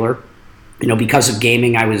popular. Because of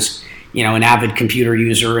gaming, I was, an avid computer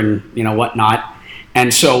user and, whatnot.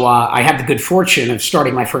 And so I had the good fortune of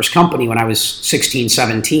starting my first company when I was 16,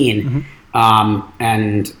 17.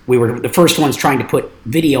 And we were the first ones trying to put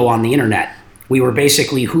video on the internet. We were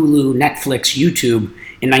basically Hulu, Netflix, YouTube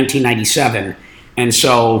in 1997. And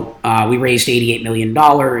so we raised $88 million.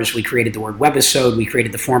 We created the word webisode. We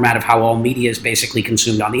created the format of how all media is basically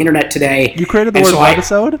consumed on the internet today. You created the word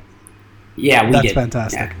webisode? Yeah, we did. That's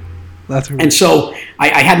fantastic. Yeah. That's really and so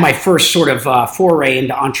I had my first sort of foray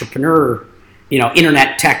into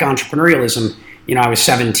internet tech entrepreneurialism. I was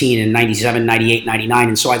 17 in 97, 98, 99.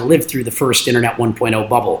 And so I lived through the first internet 1.0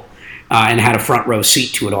 bubble. And had a front row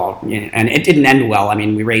seat to it all. And it didn't end well. I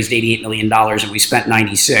mean, we raised $88 million and we spent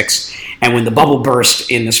 96. And when the bubble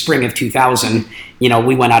burst in the spring of 2000,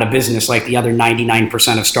 we went out of business like the other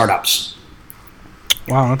 99% of startups.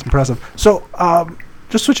 Wow, that's impressive. So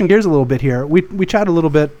just switching gears a little bit here, we chatted a little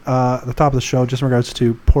bit at the top of the show just in regards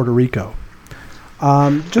to Puerto Rico.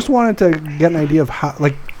 Just wanted to get an idea of how,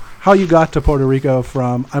 how you got to Puerto Rico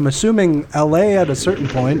from, I'm assuming, L.A. at a certain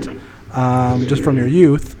point, just from your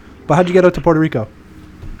youth. But how'd you get out to Puerto Rico?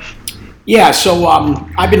 Yeah, so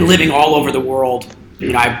I've been living all over the world.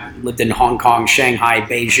 I've lived in Hong Kong, Shanghai,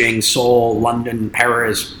 Beijing, Seoul, London,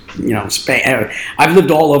 Paris, Spain. I've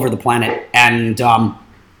lived all over the planet. And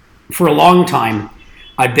for a long time,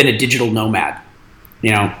 I've been a digital nomad,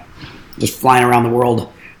 just flying around the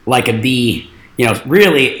world like a bee,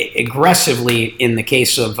 really aggressively in the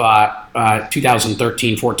case of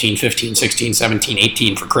 2013, 14, 15, 16, 17,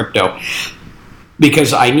 18 for crypto,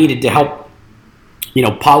 because I needed to help,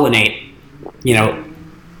 pollinate,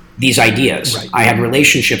 these ideas. Right. I had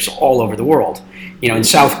relationships all over the world. In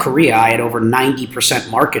South Korea, I had over 90%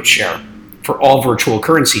 market share for all virtual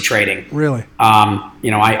currency trading. Really?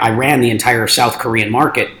 I ran the entire South Korean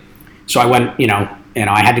market. So I went,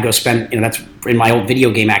 I had to go spend, that's in my old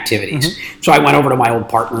video game activities. Mm-hmm. So I went over to my old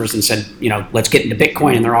partners and said, let's get into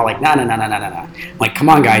Bitcoin. And they're all like, no. I'm like, come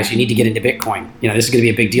on, guys, you need to get into Bitcoin. This is going to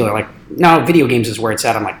be a big deal. They're like, no, video games is where it's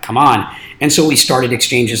at. I'm like, come on. And so we started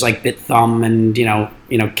exchanges like BitThumb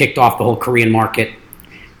and, kicked off the whole Korean market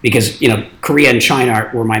because, Korea and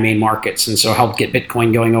China were my main markets. And so helped get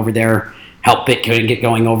Bitcoin going over there, helped Bitcoin get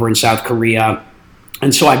going over in South Korea.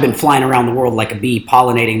 And so I've been flying around the world like a bee,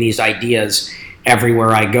 pollinating these ideas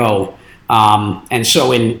everywhere I go. And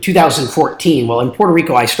so in 2014, in Puerto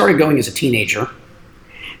Rico, I started going as a teenager.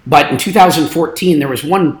 But in 2014, there was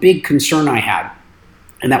one big concern I had,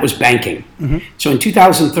 and that was banking. Mm-hmm. So in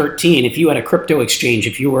 2013, if you had a crypto exchange,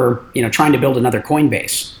 if you were trying to build another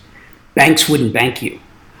Coinbase, banks wouldn't bank you.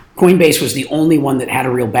 Coinbase was the only one that had a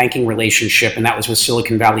real banking relationship, and that was with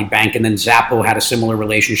Silicon Valley Bank. And then Zappo had a similar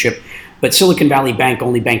relationship. But Silicon Valley Bank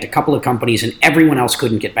only banked a couple of companies, and everyone else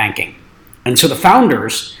couldn't get banking. And so the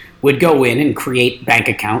founders would go in and create bank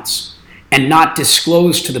accounts and not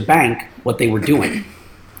disclose to the bank what they were doing.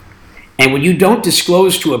 And when you don't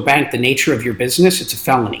disclose to a bank the nature of your business, it's a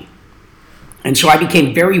felony. And so I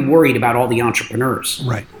became very worried about all the entrepreneurs.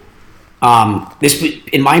 Right. This,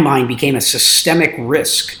 in my mind, became a systemic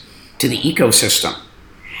risk to the ecosystem.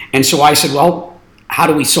 And so I said, well, how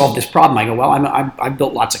do we solve this problem? I go, well, I've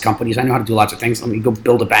built lots of companies. I know how to do lots of things. Let me go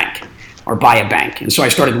build a bank or buy a bank. And so I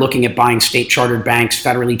started looking at buying state-chartered banks,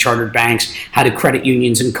 federally chartered banks, how do credit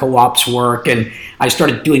unions and co-ops work. And I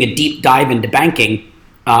started doing a deep dive into banking,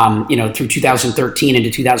 through 2013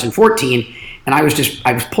 into 2014. And I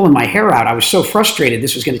was pulling my hair out. I was so frustrated.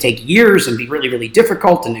 This was going to take years and be really, really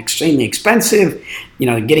difficult and extremely expensive.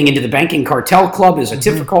 Getting into the banking cartel club is a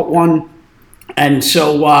difficult one. And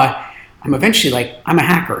so I'm eventually like, I'm a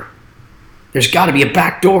hacker. There's got to be a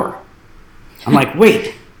back door. I'm like,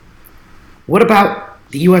 wait, what about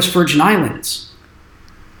the U.S. Virgin Islands,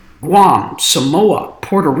 Guam, Samoa,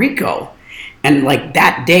 Puerto Rico? And like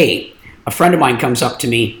that day, a friend of mine comes up to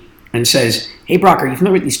me and says, hey, Brock, are you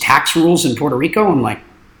familiar with these tax rules in Puerto Rico? I'm like,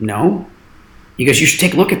 no. He goes, you should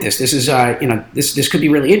take a look at this. This is, this could be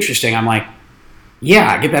really interesting. I'm like,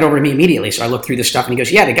 yeah, get that over to me immediately. So I look through this stuff and he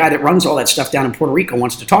goes, yeah, the guy that runs all that stuff down in Puerto Rico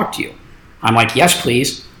wants to talk to you. I'm like, yes,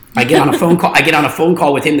 please. I get on a phone call. I get on a phone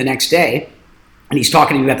call with him the next day and he's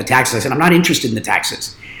talking to me about the taxes. I said, I'm not interested in the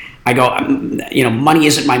taxes. I go, money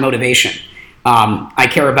isn't my motivation. I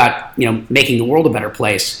care about, making the world a better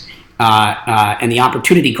place. And the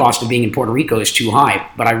opportunity cost of being in Puerto Rico is too high.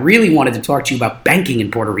 But I really wanted to talk to you about banking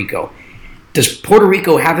in Puerto Rico. Does Puerto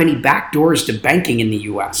Rico have any back doors to banking in the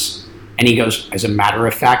U.S.? And he goes, as a matter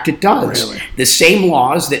of fact, it does. Really? The same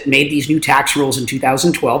laws that made these new tax rules in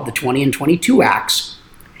 2012, the 20 and 22 acts,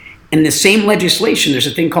 and the same legislation, there's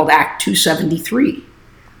a thing called Act 273.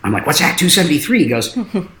 I'm like, what's Act 273? He goes,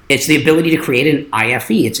 it's the ability to create an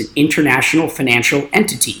IFE. It's an international financial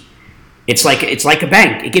entity. It's like a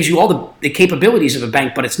bank. It gives you all the capabilities of a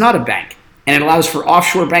bank, but it's not a bank. And it allows for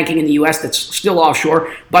offshore banking in the U.S. that's still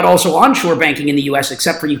offshore, but also onshore banking in the U.S.,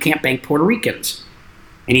 except for you can't bank Puerto Ricans.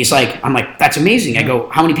 And he's like, I'm like, that's amazing. I go,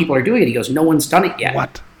 how many people are doing it? He goes, no one's done it yet.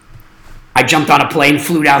 What? I jumped on a plane,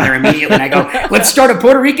 flew down there immediately, and I go, let's start a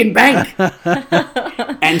Puerto Rican bank.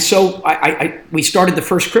 And so we started the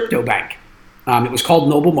first crypto bank. It was called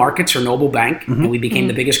Noble Markets or Noble Bank, and we became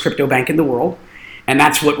the biggest crypto bank in the world. And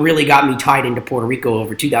that's what really got me tied into Puerto Rico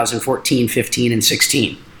over 2014, 15, and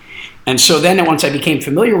 16. And so then once I became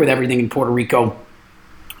familiar with everything in Puerto Rico,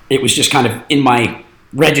 it was just kind of in my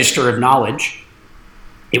register of knowledge.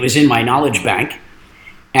 It was in my knowledge bank.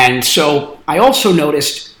 And so I also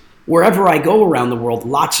noticed wherever I go around the world,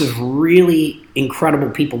 lots of really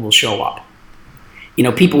incredible people will show up.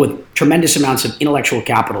 People with tremendous amounts of intellectual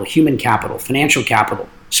capital, human capital, financial capital,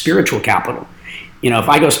 spiritual capital. If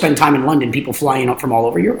I go spend time in London, people fly in from all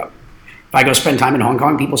over Europe. If I go spend time in Hong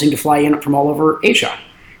Kong, people seem to fly in from all over Asia.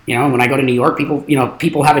 when I go to New York,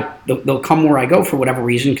 people have it. They'll come where I go for whatever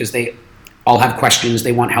reason because they all have questions.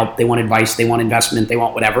 They want help. They want advice. They want investment. They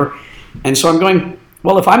want whatever. And so I'm going,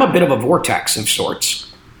 well, if I'm a bit of a vortex of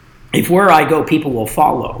sorts, if where I go, people will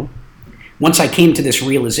follow. Once I came to this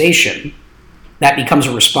realization, that becomes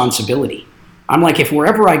a responsibility. I'm like, if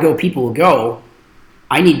wherever I go, people will go,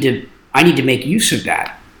 I need to make use of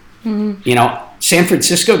that. Mm-hmm. San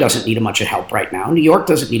Francisco doesn't need a bunch of help right now. New York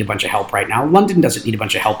doesn't need a bunch of help right now. London doesn't need a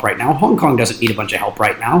bunch of help right now. Hong Kong doesn't need a bunch of help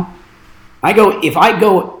right now. If I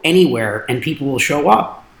go anywhere and people will show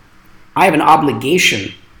up, I have an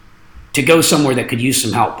obligation to go somewhere that could use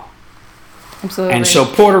some help. Absolutely. And so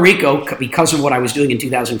Puerto Rico, because of what I was doing in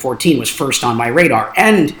 2014, was first on my radar.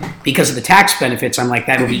 And because of the tax benefits, I'm like,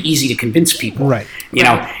 that'll be easy to convince people. Right.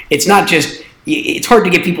 It's not just, it's hard to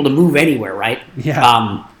get people to move anywhere, right?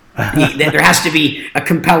 Yeah. There has to be a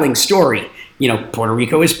compelling story. Puerto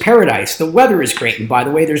Rico is paradise. The weather is great. And by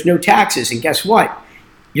the way, there's no taxes. And guess what?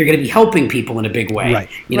 You're going to be helping people in a big way.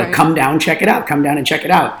 Right. Come down, check it out. Come down and check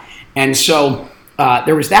it out. And so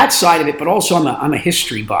there was that side of it, but also I'm a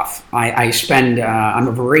history buff. I'm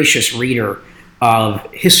a voracious reader of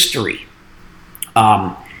history.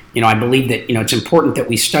 I believe that, it's important that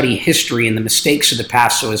we study history and the mistakes of the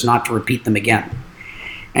past so as not to repeat them again.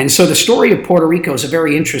 And so the story of Puerto Rico is a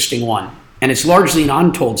very interesting one, and it's largely an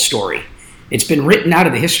untold story. It's been written out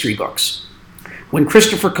of the history books. When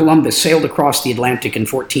Christopher Columbus sailed across the Atlantic in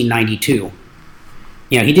 1492,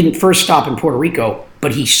 he didn't first stop in Puerto Rico,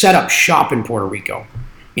 but he set up shop in Puerto Rico.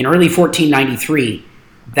 In early 1493,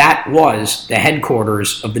 that was the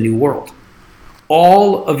headquarters of the New World.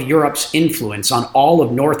 All of Europe's influence on all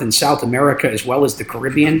of North and South America, as well as the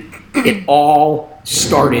Caribbean, it all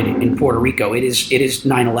started in Puerto Rico. It is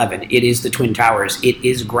 9/11. It is the Twin Towers. It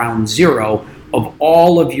is ground zero of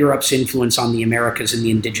all of Europe's influence on the Americas and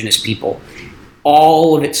the indigenous people.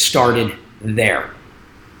 All of it started there.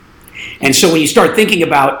 And so when you start thinking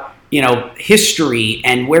about, history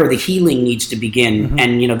and where the healing needs to begin,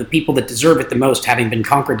 and, the people that deserve it the most having been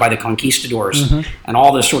conquered by the conquistadors and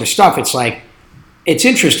all this sort of stuff, it's like, it's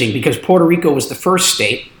interesting because Puerto Rico was the first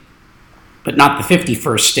state, but not the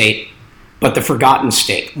 51st state, but the forgotten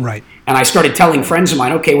state. Right. And I started telling friends of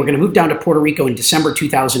mine, okay, we're going to move down to Puerto Rico in December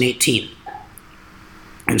 2018.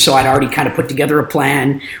 And so I'd already kind of put together a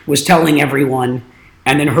plan, was telling everyone,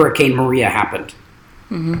 and then Hurricane Maria happened.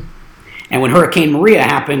 Mm-hmm. And when Hurricane Maria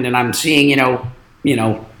happened, and I'm seeing,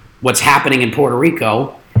 what's happening in Puerto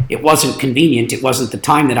Rico, it wasn't convenient. It wasn't the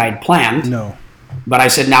time that I had planned. No. But I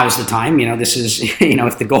said, now's the time. This is,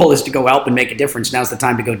 if the goal is to go help and make a difference, now's the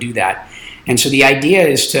time to go do that. And so the idea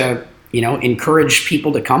is to, encourage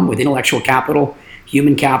people to come with intellectual capital,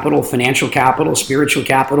 human capital, financial capital, spiritual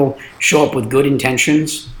capital, show up with good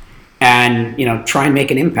intentions, and, try and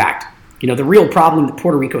make an impact. The real problem that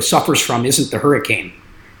Puerto Rico suffers from isn't the hurricane.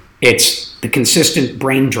 It's the consistent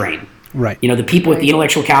brain drain. Right. The people with the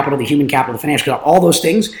intellectual capital, the human capital, the financial capital, all those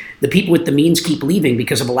things, the people with the means keep leaving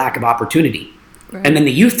because of a lack of opportunity. Right. And then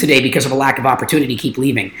the youth today, because of a lack of opportunity, keep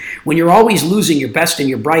leaving. When you're always losing your best and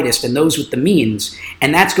your brightest and those with the means,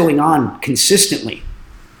 and that's going on consistently,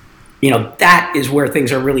 that is where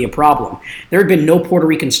things are really a problem. There have been no Puerto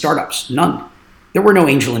Rican startups, none. There were no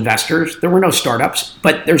angel investors. There were no startups,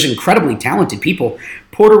 but there's incredibly talented people.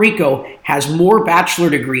 Puerto Rico has more bachelor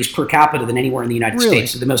degrees per capita than anywhere in the United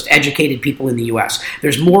States. They're the most educated people in the U.S.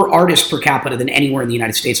 There's more artists per capita than anywhere in the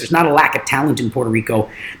United States. There's not a lack of talent in Puerto Rico.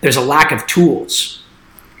 There's a lack of tools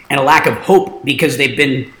and a lack of hope because they've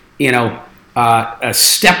been,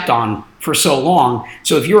 stepped on for so long.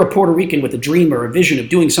 So if you're a Puerto Rican with a dream or a vision of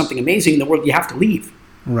doing something amazing in the world, you have to leave.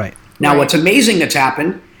 Right. Now, what's amazing that's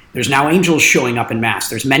happened, there's now angels showing up in mass.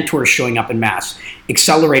 There's mentors showing up in mass.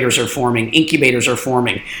 Accelerators are forming. Incubators are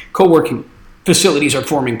forming. Co-working facilities are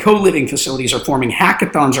forming. Co-living facilities are forming.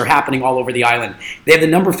 Hackathons are happening all over the island. They have the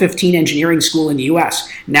number 15 engineering school in the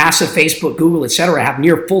U.S. NASA, Facebook, Google, etc. have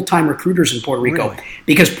near full-time recruiters in Puerto Rico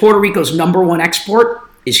because Puerto Rico's number one export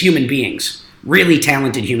is human beings, really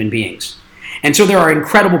talented human beings. And so there are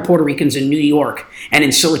incredible Puerto Ricans in New York and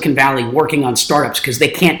in Silicon Valley working on startups because they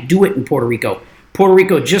can't do it in Puerto Rico. Puerto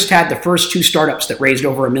Rico just had the first 2 startups that raised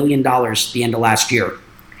over $1 million at the end of last year.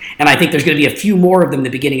 And I think there's going to be a few more of them at the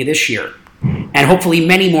beginning of this year. And hopefully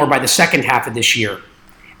many more by the second half of this year,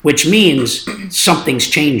 which means something's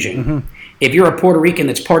changing. Mm-hmm. If you're a Puerto Rican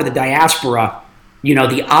that's part of the diaspora,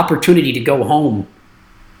 the opportunity to go home,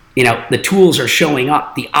 the tools are showing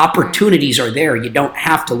up. The opportunities are there. You don't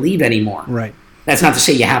have to leave anymore. Right. That's not to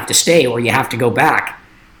say you have to stay or you have to go back.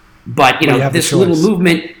 But, this little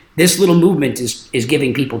movement... This little movement is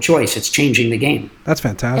giving people choice. It's changing the game. That's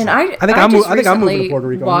fantastic. And I think I'm moving to Puerto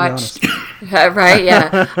Rico. Right,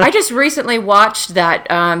 yeah. I just recently watched that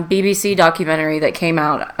BBC documentary that came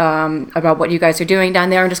out about what you guys are doing down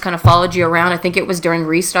there and just kind of followed you around. I think it was during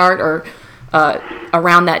Restart or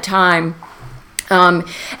around that time.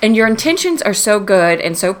 And your intentions are so good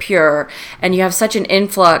and so pure, and you have such an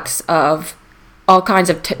influx of all kinds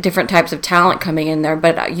of different types of talent coming in there,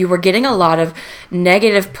 but you were getting a lot of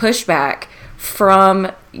negative pushback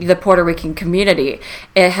from the Puerto Rican community.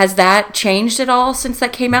 Has that changed at all since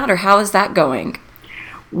that came out, or how is that going?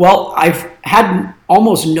 Well, I've had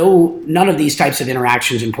almost none of these types of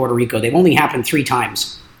interactions in Puerto Rico. They've only happened 3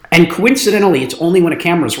 times. And coincidentally, it's only when a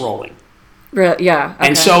camera's rolling. Really? Yeah. Okay.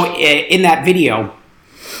 And so in that video,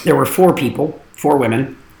 there were 4 people, 4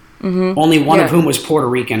 women, only one of whom was Puerto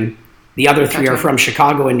Rican. The other 3 are from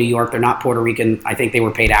Chicago and New York. They're not Puerto Rican. I think they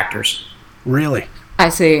were paid actors. Really? I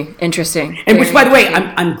see. Interesting. And which, by the way,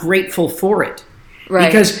 I'm grateful for it. Right.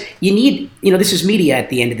 Because you need, this is media at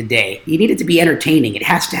the end of the day. You need it to be entertaining. It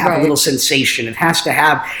has to have a little sensation. It has to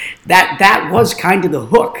have that was kind of the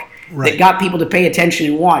hook that got people to pay attention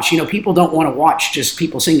and watch. People don't want to watch just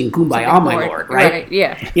people singing Kumbaya, my Lord, right?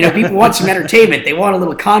 Yeah. People want some entertainment. They want a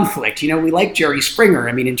little conflict. We like Jerry Springer.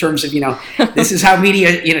 I mean, in terms of, this is how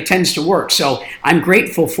media, tends to work. So I'm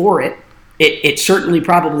grateful for it. It certainly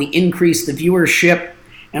probably increased the viewership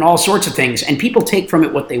and all sorts of things. And people take from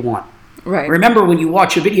it what they want. Right. Remember, when you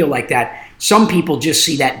watch a video like that, some people just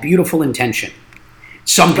see that beautiful intention.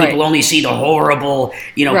 Some people only see the horrible,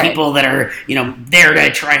 people that are, there to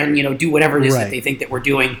try and, do whatever it is that they think that we're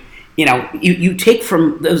doing. You take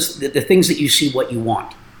from those the things that you see what you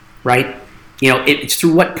want, right? It's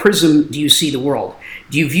through what prism do you see the world?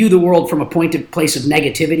 Do you view the world from a place of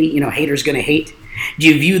negativity? Haters going to hate. Do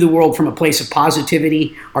you view the world from a place of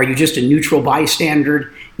positivity? Are you just a neutral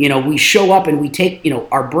bystander? We show up and we take,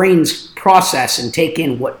 our brains process and take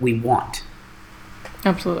in what we want.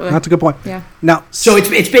 Absolutely. That's a good point. Yeah. Now, so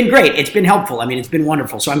it's been great. It's been helpful. I mean, it's been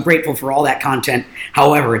wonderful. So I'm grateful for all that content,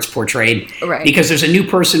 however it's portrayed. Right. Because there's a new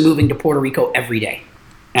person moving to Puerto Rico every day.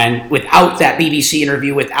 And without that BBC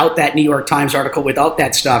interview, without that New York Times article, without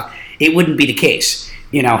that stuff, it wouldn't be the case.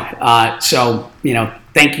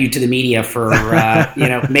 Thank you to the media for,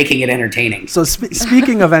 making it entertaining. So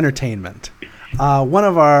speaking of entertainment, one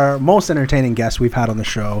of our most entertaining guests we've had on the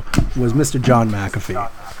show was Mr. John McAfee.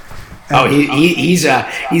 He's a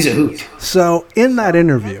hoot. So in that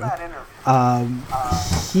interview,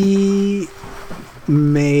 he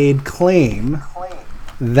made claim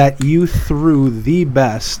that you threw the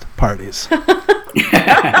best parties.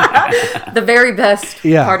 The very best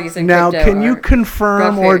parties in now, crypto. Can you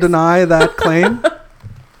confirm or deny that claim?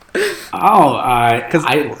 I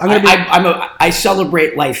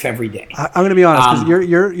celebrate life every day. I'm going to be honest, because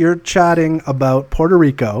you're chatting about Puerto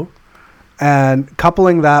Rico, and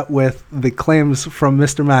coupling that with the claims from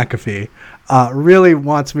Mr. McAfee really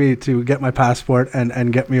wants me to get my passport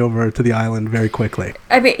and get me over to the island very quickly.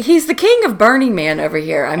 I mean, he's the king of Burning Man over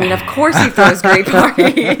here. I mean, of course he throws great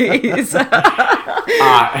parties.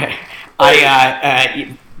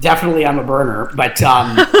 Definitely I'm a burner, but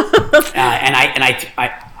I'm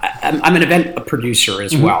an event producer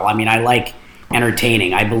as well. I mean, I like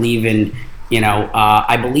entertaining. I believe in,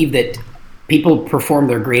 I believe that people perform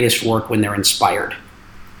their greatest work when they're inspired.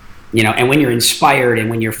 And when you're inspired and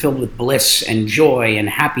when you're filled with bliss and joy and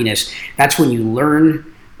happiness, that's when you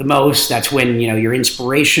learn the most. That's when, your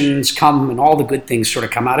inspirations come and all the good things sort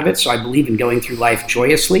of come out of it. So I believe in going through life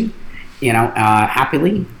joyously,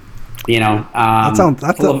 happily,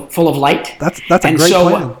 full of light. That's a great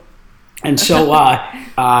plan. And so,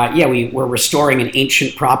 we're restoring an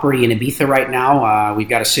ancient property in Ibiza right now. We've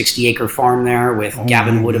got a 60-acre farm there with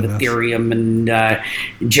Gavin Wood of Ethereum and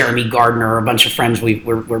Jeremy Gardner, a bunch of friends.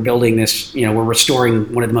 We're building this, we're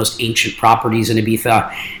restoring one of the most ancient properties in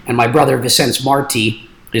Ibiza. And my brother, Vicente Marti,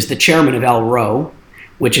 is the chairman of El Ro,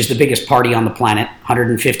 which is the biggest party on the planet,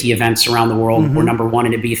 150 events around the world. Mm-hmm. We're number 1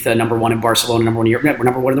 in Ibiza, number 1 in Barcelona, number 1 in Europe. We're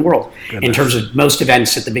number 1 in the world in terms of most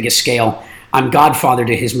events at the biggest scale. I'm godfather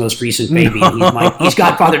to his most recent baby. No. He's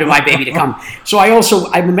godfather to my baby to come. So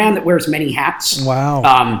I'm a man that wears many hats. Wow.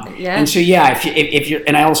 And so if you're,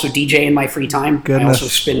 and I also DJ in my free time. Goodness. I also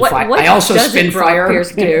spin fire. I also spin fire.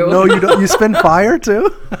 Do? No, you don't. You spin fire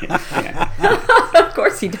too? Of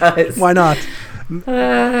course he does. Why not?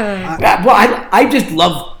 I just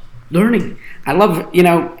love learning. I love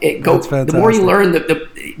the more you learn,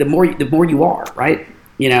 the more you are, right?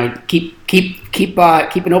 Keep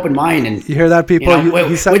an open mind. And you hear that, people?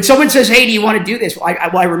 When someone says, "Hey, do you want to do this?"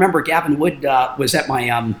 I remember Gavin Wood was at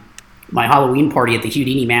my Halloween party at the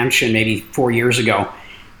Houdini Mansion maybe 4 years ago,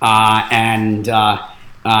 so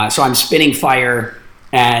I'm spinning fire,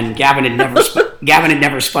 and Gavin had never Gavin had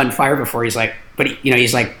never spun fire before. He's like, but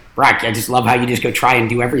he's like, Brock, I just love how you just go try and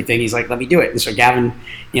do everything. He's like, let me do it. And so Gavin,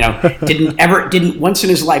 didn't once in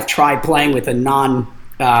his life try playing with a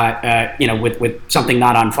with something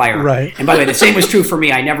not on fire. Right. And by the way, the same was true for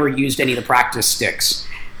me. I never used any of the practice sticks.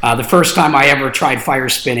 The first time I ever tried fire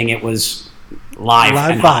spinning, it was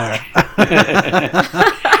live fire.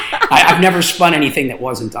 I've never spun anything that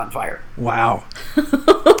wasn't on fire. Wow.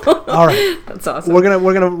 All right. That's awesome.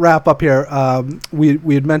 We're gonna wrap up here.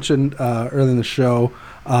 We had mentioned early in the show,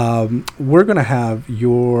 we're gonna have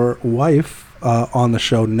your wife on the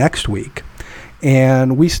show next week,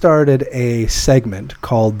 and we started a segment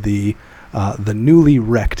called the Newly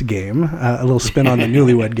Wrecked game, a little spin on the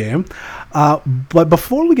Newlywed game. But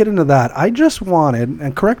before we get into that, I just wanted,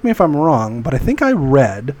 and correct me if I'm wrong, but I think I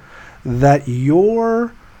read that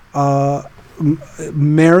your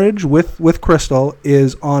marriage with Crystal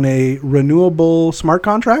is on a renewable smart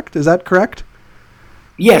contract. Is that correct?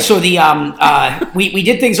 Yeah, so the we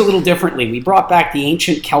did things a little differently. We brought back the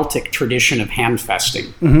ancient Celtic tradition of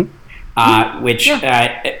handfesting, which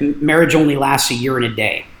marriage only lasts a year and a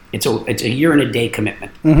day. It's a year and a day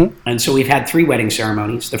commitment. And so we've had 3 wedding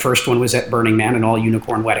ceremonies. The first one was at Burning Man, an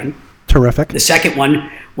all-unicorn wedding. Terrific. The second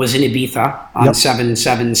one was in Ibiza on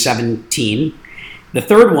 7/7/17. The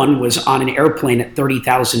third one was on an airplane at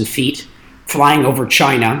 30,000 feet, flying over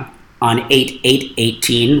China on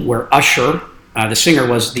 8/8/18, where Usher, the singer,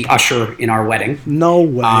 was the usher in our wedding. No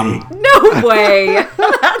way. No way.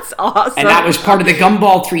 That's awesome. And that was part of the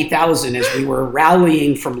Gumball 3000 as we were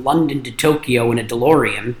rallying from London to Tokyo in a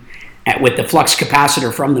DeLorean with the flux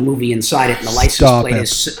capacitor from the movie inside it, and the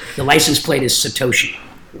license plate is Satoshi.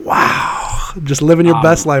 Wow. Just living your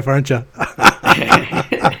best life, aren't you?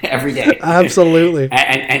 Every day. Absolutely.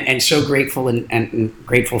 And so grateful and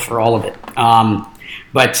grateful for all of it.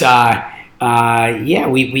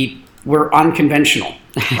 We're unconventional.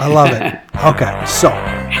 I love it. Okay, so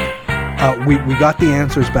we got the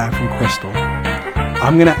answers back from Crystal.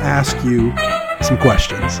 I'm going to ask you some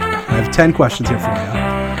questions. I have 10 questions here for you.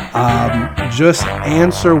 Just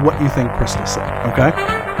answer what you think Crystal said, okay?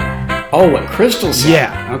 Oh, what Crystal said?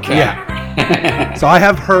 Yeah. Okay. Yeah. So I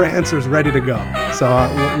have her answers ready to go. So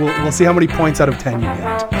we'll see how many points out of 10 you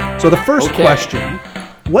get. So the first question,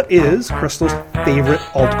 what is Crystal's favorite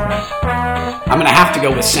altcoin? I'm going to have to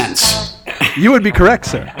go with Sense. You would be correct,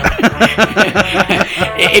 sir. And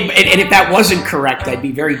if that wasn't correct, I'd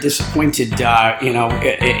be very disappointed, in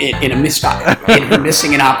her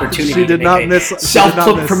missing an opportunity. She did not miss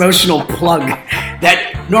self-promotional plug.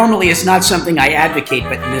 That normally is not something I advocate,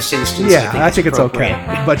 but in this instance, I think it's okay.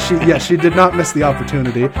 But she did not miss the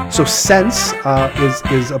opportunity. So Sense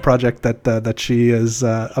is a project that she is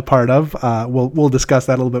a part of. We'll discuss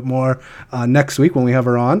that a little bit more next week when we have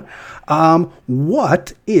her on.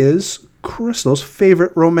 What is Crystal's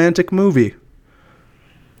favorite romantic movie?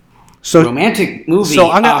 Romantic movie.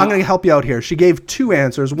 So I'm going to help you out here. She gave 2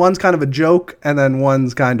 answers. One's kind of a joke, and then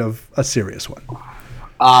one's kind of a serious one.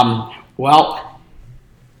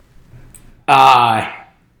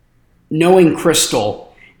 Knowing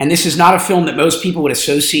Crystal, and this is not a film that most people would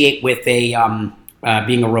associate with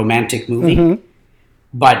being a romantic movie,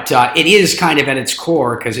 but it is kind of at its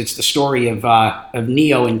core because it's the story of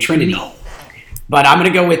Neo and Trinity. No. But I'm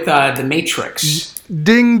going to go with The Matrix.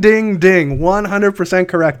 Ding, ding, ding. 100%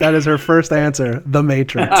 correct. That is her first answer. The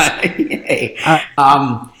Matrix.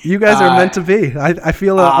 You guys are meant to be. I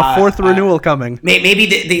feel a fourth renewal coming. Maybe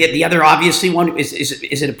the other obviously one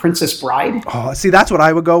is it A Princess Bride? Oh, see, that's what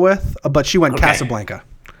I would go with. But she went Casablanca.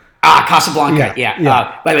 Casablanca.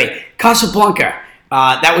 Yeah. By the way, Casablanca.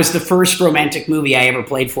 That was the first romantic movie I ever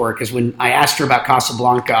played for her because when I asked her about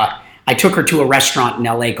Casablanca, I took her to a restaurant in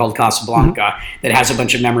LA called Casablanca that has a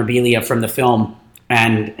bunch of memorabilia from the film.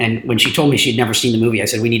 And when she told me she'd never seen the movie, I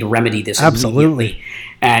said, we need to remedy this immediately.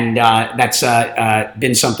 And that's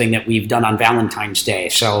been something that we've done on Valentine's Day.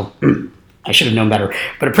 So I should have known better.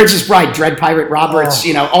 But A Princess Bride, Dread Pirate Roberts,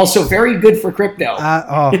 also very good for crypto.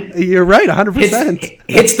 You're right, 100%.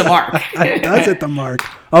 Hits the mark. It does hit the mark.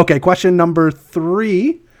 Okay, question number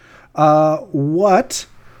 3.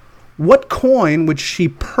 What coin would she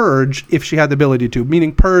purge if she had the ability to?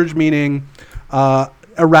 Meaning purge, meaning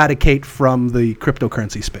eradicate from the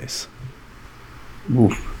cryptocurrency space.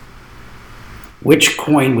 Oof. Which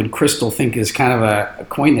coin would Crystal think is kind of a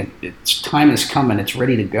coin that its time has come and it's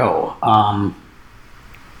ready to go?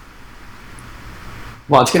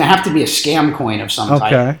 Well, it's going to have to be a scam coin of some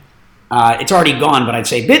type. It's already gone, but I'd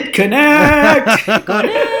say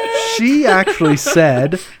BitConnect. She actually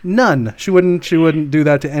said none. She wouldn't do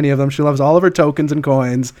that to any of them. She loves all of her tokens and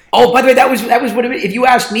coins. Oh, by the way, that was what if you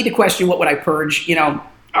asked me the question, what would I purge?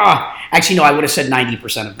 Actually, no. I would have said 90%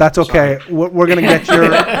 of them. That's okay. We're gonna get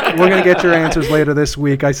your answers later this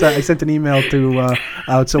week. I sent an email to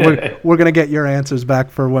out, so we're gonna get your answers back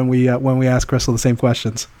for when we ask Crystal the same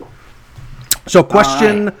questions. So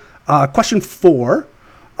question 4.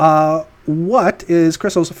 What is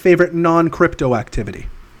Crystal's favorite non-crypto activity?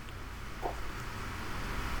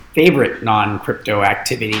 Favorite non-crypto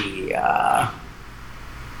activity.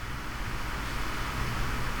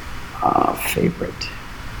 Favorite.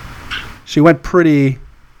 She went pretty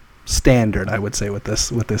standard, I would say, with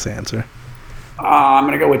this answer. I'm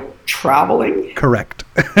going to go with traveling. Correct.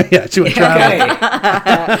 Yeah, she went traveling.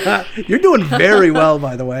 Okay. You're doing very well,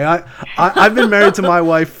 by the way. I've been married to my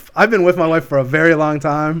wife. I've been with my wife for a very long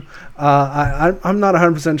time. I'm not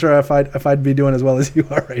 100% sure if I'd be doing as well as you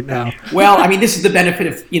are right now. Well, I mean, this is the benefit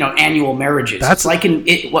of annual marriages. It's like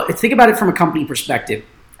think about it from a company perspective.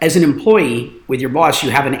 As an employee with your boss, you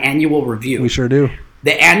have an annual review. We sure do.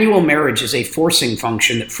 The annual marriage is a forcing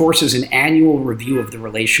function that forces an annual review of the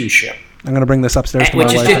relationship. I'm going to bring this upstairs to my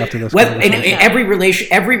wife after this.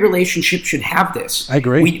 Every relationship should have this. I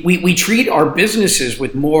agree. We treat our businesses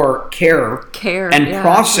with more care and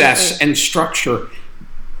process and structure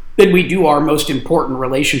than we do our most important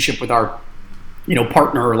relationship with our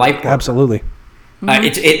partner or life partner. Absolutely.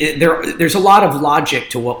 There's a lot of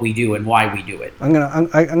logic to what we do and why we do it. I'm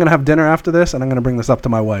gonna have dinner after this, and I'm gonna bring this up to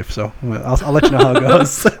my wife. So I'll let you know how it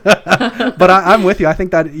goes. But I'm with you. I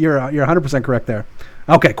think that you're 100% correct there.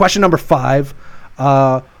 Okay, question number 5: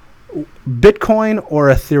 Bitcoin or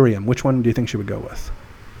Ethereum? Which one do you think she would go with?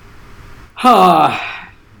 Well,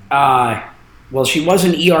 she was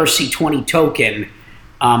an ERC20 token,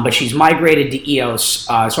 but she's migrated to EOS,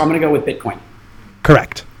 so I'm going to go with Bitcoin.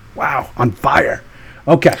 Correct. Wow, on fire.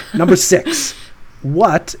 Okay, number 6.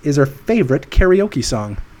 What is her favorite karaoke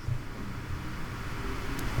song?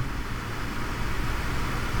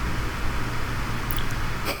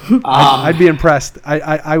 I'd be impressed.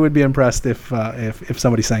 I would be impressed if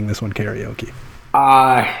somebody sang this one karaoke.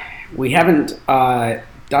 We haven't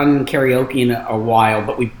done karaoke in a while,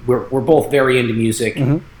 but we're both very into music,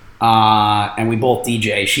 and we both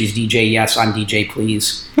DJ. She's DJ Yes, I'm DJ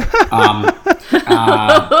Please.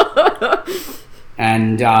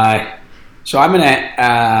 And so I'm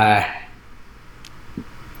gonna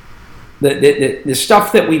the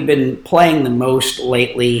stuff that we've been playing the most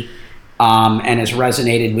lately and has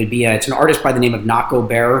resonated would be it's an artist by the name of Nako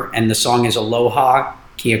Bear, and the song is Aloha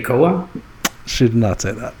Kiakoa. She did not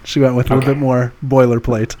say that. She went with a little bit more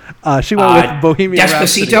boilerplate. She went with Bohemian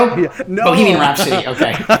Despacito? Rhapsody. Yeah. No. Bohemian Rhapsody,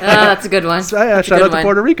 okay. That's a good one. Shout out to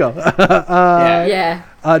Puerto Rico. Yeah.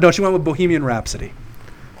 No, she went with Bohemian Rhapsody.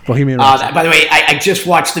 Bohemian Rhapsody. By the way, I just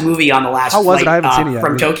watched the movie on the last flight I haven't seen it yet.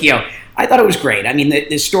 From Tokyo. I thought it was great. I mean,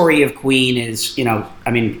 the story of Queen is,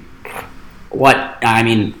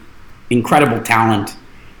 incredible talent.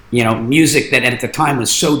 Music that at the time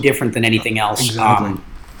was so different than anything else. Exactly.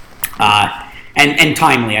 And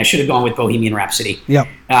timely. I should have gone with Bohemian Rhapsody. Yep.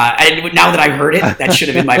 And now that I heard it, that should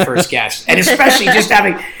have been my first guess. And especially just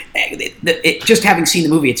having seen the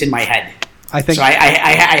movie, it's in my head. I think so. I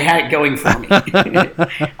had it going for me,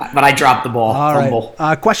 but I dropped the ball. All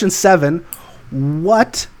right. Question 7: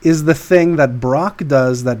 What is the thing that Brock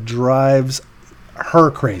does that drives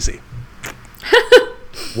her crazy?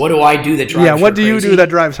 What do I do that drives? Yeah. What do you do that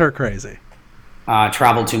drives her crazy?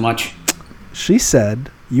 Travel too much. She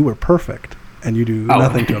said you were perfect, and you do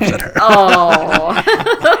nothing to upset her.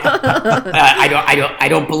 I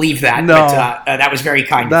don't believe that. No. But that was very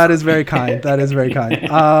kind. That is very kind. That is very kind.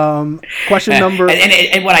 Question number.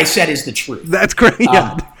 And what I said is the truth. That's great.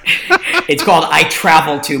 Yeah. It's called I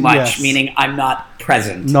travel too much, Yes. meaning I'm not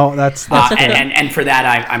present. No, that's and for that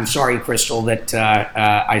I'm sorry, Crystal, that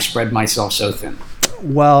I spread myself so thin.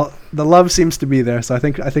 Well, the love seems to be there, so I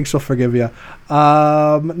think she'll forgive you.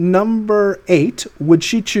 Number 8, would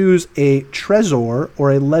she choose a Trezor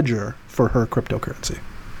or a Ledger for her cryptocurrency?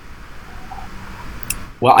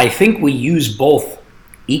 Well, I think we use both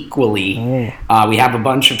equally. We have a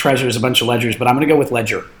bunch of Trezors, a bunch of Ledgers, but I'm going to go with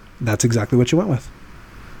Ledger. That's exactly what you went with.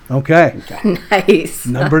 Okay. Nice.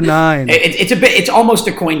 Number 9. It's almost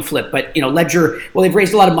a coin flip, but Ledger. Well, they've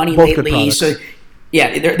raised a lot of money Both good lately, products. so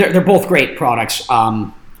yeah, they're both great products.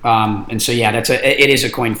 And so yeah, it is a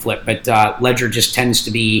coin flip, but Ledger just tends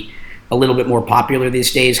to be a little bit more popular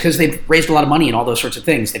these days because they've raised a lot of money and all those sorts of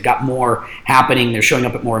things. They've got more happening. They're showing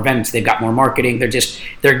up at more events. They've got more marketing.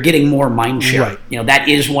 They're getting more mind share. Right. That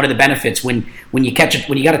is one of the benefits when you catch it,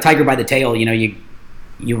 when you got a tiger by the tail,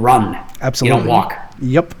 you run. Absolutely. You don't walk.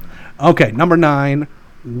 Yep. Okay, number 9.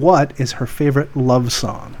 What is her favorite love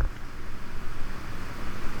song?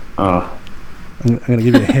 I'm going to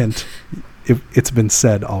give you a hint. if it's been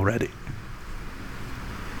said already.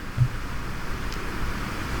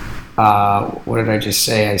 What did I just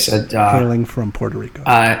say? I said hailing from Puerto Rico.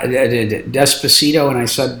 Despacito, and I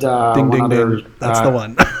said ding, one ding, other. ding. That's the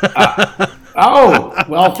one. Oh,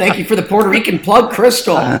 well, thank you for the Puerto Rican plug,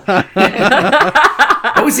 Crystal. What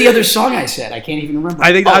was the other song I said? I can't even remember.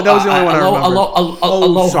 I think that was the only one I remember.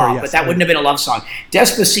 Aloha, sorry, yes, but that wouldn't have been a love song.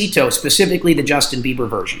 Despacito, specifically the Justin Bieber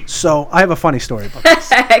version. So I have a funny story about this.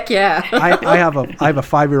 Heck yeah. I have a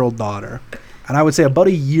 5-year-old daughter, and I would say about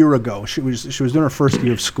a year ago, she was doing her first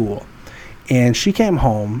year of school, and she came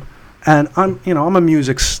home, and I'm a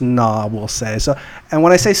music snob, we'll say. So, and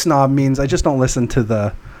when I say snob, means I just don't listen to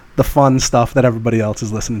the fun stuff that everybody else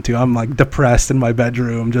is listening to. I'm like depressed in my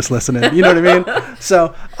bedroom just listening. You know what I mean?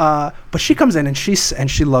 So, but she comes in and she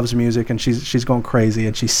loves music and she's going crazy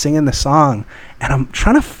and she's singing the song, and I'm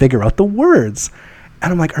trying to figure out the words,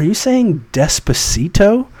 and I'm like, "Are you saying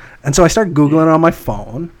Despacito?" And so I start Googling it on my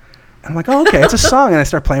phone. And I'm like, "Oh, okay, it's a song," and I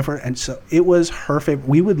start playing for it, and so it was her favorite.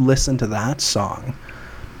 We would listen to that song,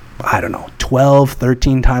 I don't know, 12,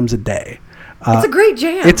 13 times a day. It's a great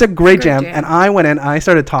jam. It's a great jam. And I went in, I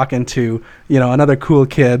started talking to, another cool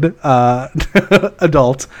kid,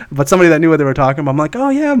 adult, but somebody that knew what they were talking about. I'm like, "Oh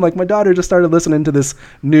yeah," I'm like, "My daughter just started listening to this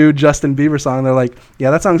new Justin Bieber song." And they're like,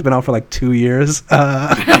 "Yeah, that song's been out for like 2 years."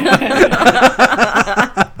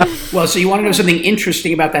 Well, so you want to know something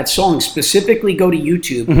interesting about that song? Specifically, go to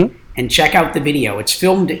YouTube and check out the video. It's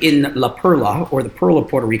filmed in La Perla, or the Pearl of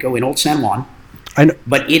Puerto Rico, in Old San Juan. I know.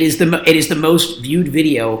 But it is the most viewed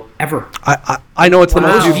video ever. I know it's the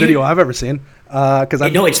most viewed video I've ever seen. Because I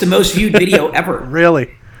know it's the most viewed video ever. Really?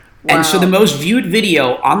 Wow. And so the most viewed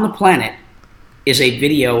video on the planet is a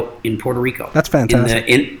video in Puerto Rico. That's fantastic. That's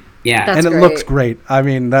and it great. looks great. I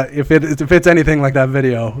mean, if it's anything like that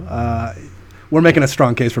video, we're making a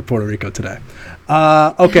strong case for Puerto Rico today.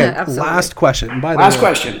 Okay, last question. By the way,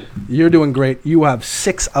 question. You're doing great. You have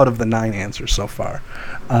 6 out of the 9 answers so far.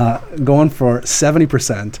 Going for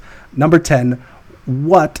 70%. Number 10,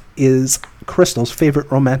 what is Crystal's favorite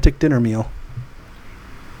romantic dinner meal?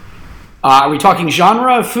 Are we talking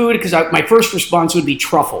genre of food? Because my first response would be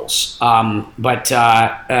truffles. But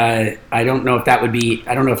I don't know if that would be...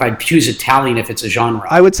 I don't know if I'd choose Italian if it's a genre.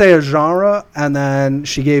 I would say a genre, and then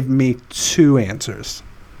she gave me 2 answers.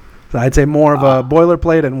 So I'd say more of a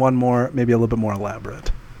boilerplate and one more, maybe a little bit more elaborate.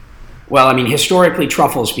 Well, I mean, historically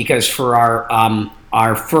truffles, because for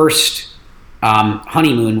our first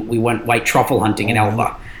honeymoon, we went white truffle hunting in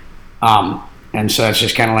Elba. And so it's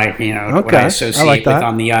just kind of like, what I associate with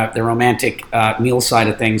on the romantic meal side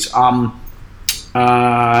of things. So I'm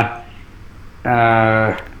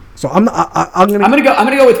gonna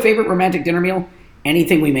go with favorite romantic dinner meal.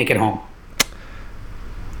 Anything we make at home.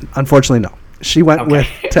 Unfortunately, no. She went with...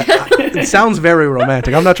 it sounds very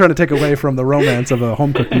romantic. I'm not trying to take away from the romance of a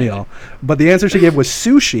home-cooked meal. But the answer she gave was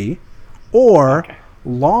sushi or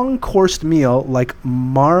long-coursed meal like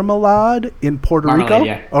marmalade in Puerto Rico.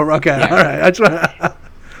 Yeah. Oh, okay. Yeah. All right.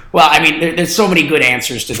 Well, I mean, there's so many good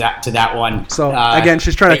answers to that one. So, again,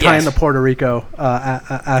 she's trying to tie in the Puerto Rico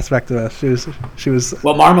aspect of this. She was...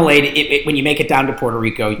 Well, marmalade, when you make it down to Puerto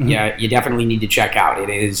Rico, you definitely need to check out. It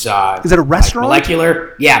is... is it a restaurant? Like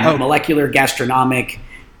molecular, gastronomic.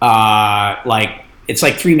 It's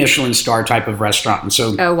like 3 Michelin star type of restaurant. And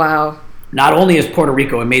so... Oh, wow. Not only is Puerto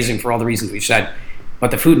Rico amazing for all the reasons we've said,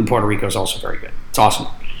 but the food in Puerto Rico is also very good. It's awesome.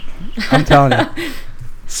 I'm telling you.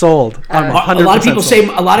 Sold. I'm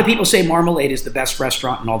 100% a lot of people say Marmalade is the best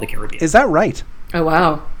restaurant in all the Caribbean. Is that right? Oh,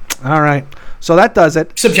 wow. All right. So that does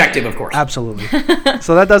it. Subjective, of course. Absolutely.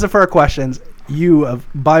 So that does it for our questions. You have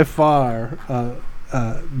by far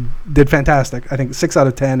did fantastic. I think 6 out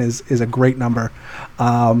of 10 is a great number.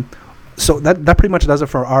 So that pretty much does it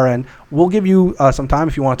for our end. We'll give you some time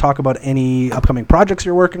if you want to talk about any upcoming projects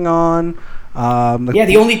you're working on.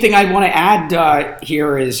 The only thing I want to add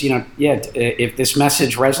here is, if this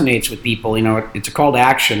message resonates with people, it's a call to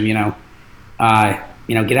action. Get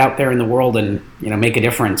out there in the world and make a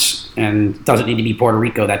difference. And it doesn't need to be Puerto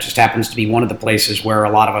Rico. That just happens to be one of the places where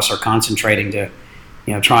a lot of us are concentrating to,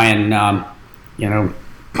 try and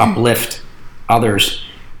uplift others.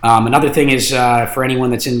 Another thing is for anyone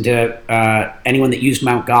that's into anyone that used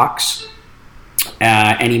Mt. Gox,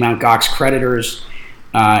 any Mt. Gox creditors.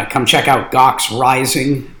 Come check out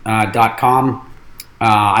GoxRising.com.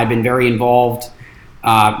 I've been very involved.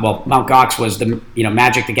 Mt. Gox was the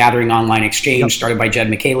Magic the Gathering online exchange started by Jed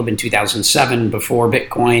McCaleb in 2007 before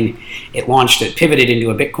Bitcoin. It pivoted into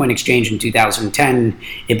a Bitcoin exchange in 2010.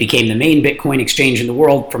 It became the main Bitcoin exchange in the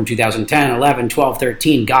world from 2010, 11, 12,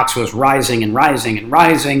 13. Gox was rising and rising and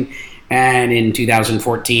rising. And in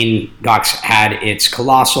 2014, GOX had its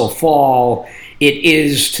colossal fall. It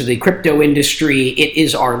is, to the crypto industry, it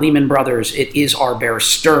is our Lehman Brothers, it is our Bear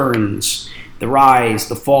Stearns, the rise,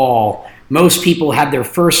 the fall. Most people had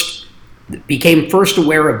became first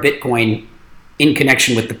aware of Bitcoin in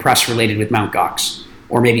connection with the press related with Mt. Gox,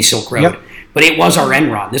 or maybe Silk Road. Yep. But it was our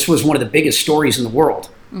Enron. This was one of the biggest stories in the world.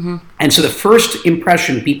 Mm-hmm. And so the first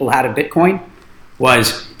impression people had of Bitcoin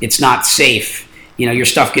was, it's not safe. Your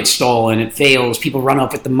stuff gets stolen, it fails, people run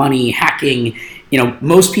off with the money, hacking.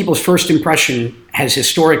 Most people's first impression has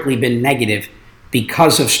historically been negative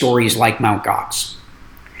because of stories like Mt. Gox.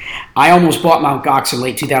 I almost bought Mt. Gox in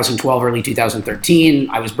late 2012, early 2013.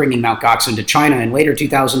 I was bringing Mt. Gox into China in later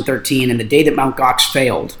 2013, and the day that Mt. Gox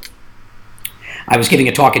failed, I was giving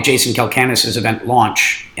a talk at Jason Kelcanis' event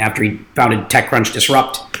Launch after he founded TechCrunch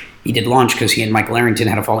Disrupt. He did Launch because he and Michael Arrington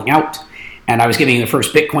had a falling out. And I was giving the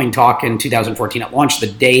first Bitcoin talk in 2014 at Launch.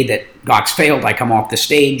 The day that Gox failed, I come off the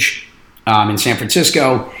stage in San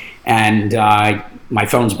Francisco, and my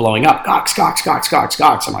phone's blowing up. Gox, Gox, Gox, Gox,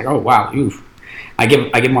 Gox. I'm like, oh, wow. Oof. I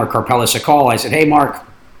give Mark Karpellis a call. I said, hey, Mark,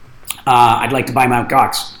 I'd like to buy Mt.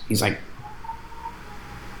 Gox. He's like,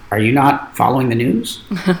 are you not following the news?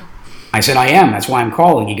 I said, I am. That's why I'm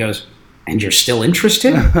calling. He goes, and you're still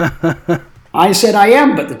interested? I said, I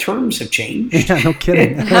am, but the terms have changed. Yeah, no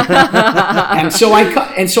kidding. and so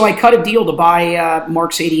I cut a deal to buy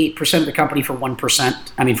Mark's 88% of the company for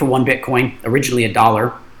 1%. I mean, for one Bitcoin, originally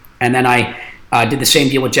 $1. And then I did the same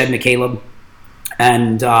deal with Jed McCaleb.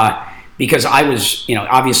 And because I was,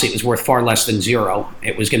 obviously it was worth far less than zero.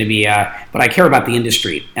 It was going to be, but I care about the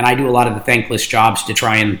industry. And I do a lot of the thankless jobs to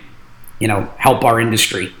try and, help our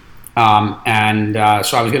industry. So I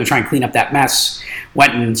was going to try and clean up that mess.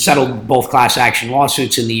 Went and settled both class action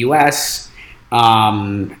lawsuits in the U.S.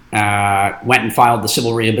 Went and filed the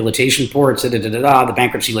civil rehabilitation reports. The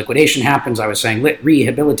bankruptcy liquidation happens. I was saying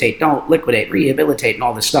rehabilitate, don't liquidate, rehabilitate, and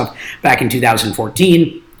all this stuff back in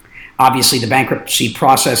 2014. Obviously, the bankruptcy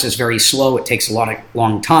process is very slow. It takes a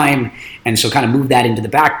long time, and so kind of moved that into the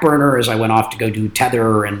back burner as I went off to go do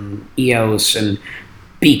Tether and EOS and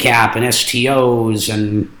BCAP and STOs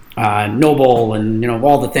and Noble and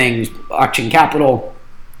all the things, Auction Capital,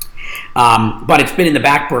 but it's been in the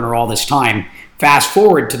back burner all this time. Fast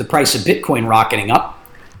forward to the price of Bitcoin rocketing up.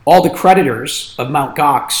 All the creditors of Mt.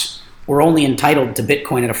 Gox were only entitled to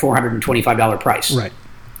Bitcoin at a $425 price. Right.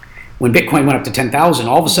 When Bitcoin went up to 10,000,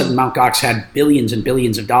 all of a sudden Mt. Gox had billions and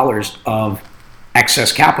billions of dollars of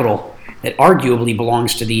excess capital that arguably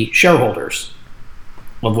belongs to the shareholders,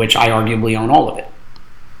 of which I arguably own all of it.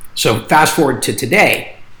 So fast forward to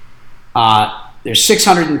today. There's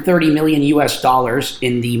 $630 million US dollars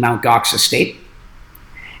in the Mt. Gox estate,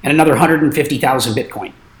 and another 150,000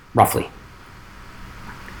 Bitcoin, roughly.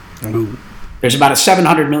 Ooh. There's about a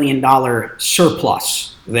 $700 million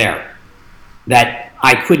surplus there that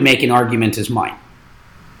I could make an argument as mine.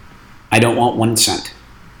 I don't want 1 cent.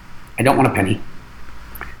 I don't want a penny.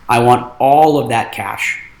 I want all of that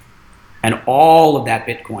cash and all of that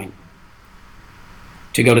Bitcoin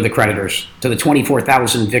to go to the creditors, to the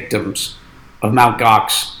 24,000 victims of Mt.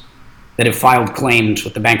 Gox that have filed claims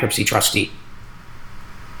with the bankruptcy trustee.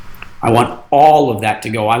 I want all of that to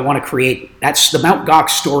go. I want to create, the Mt. Gox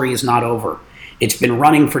story is not over. It's been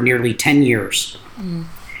running for nearly 10 years. Mm.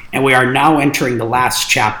 And we are now entering the last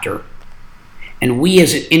chapter. And we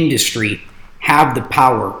as an industry have the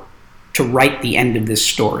power to write the end of this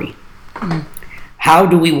story. Mm. How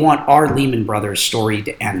do we want our Lehman Brothers story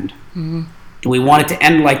to end? Mm. Do we want it to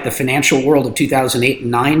end like the financial world of 2008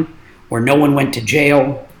 and 9, where no one went to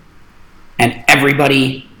jail and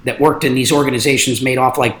everybody that worked in these organizations made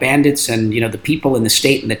off like bandits and, the people in the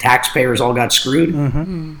state and the taxpayers all got screwed?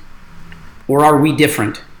 Mm-hmm. Or are we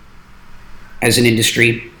different as an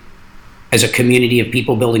industry, as a community of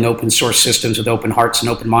people building open source systems with open hearts and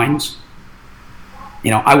open minds?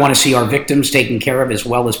 I want to see our victims taken care of as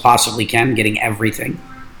well as possibly can, getting everything.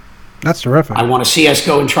 That's terrific. I want to see us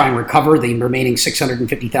go and try and recover the remaining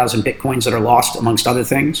 650,000 Bitcoins that are lost, amongst other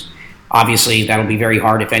things. Obviously, that'll be very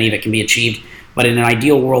hard if any of it can be achieved. But in an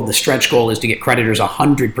ideal world, the stretch goal is to get creditors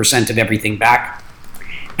 100% of everything back.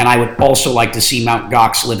 And I would also like to see Mt.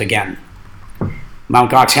 Gox live again. Mt.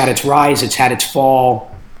 Gox had its rise, it's had its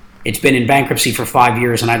fall. It's been in bankruptcy for 5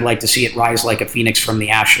 years, and I'd like to see it rise like a phoenix from the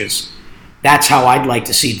ashes. That's how I'd like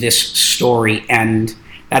to see this story end.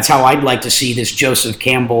 That's how I'd like to see this Joseph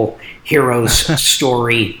Campbell hero's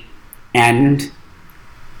story end.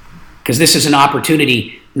 Because this is an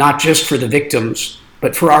opportunity not just for the victims,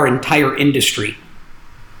 but for our entire industry.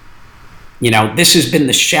 This has been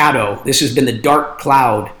the shadow, this has been the dark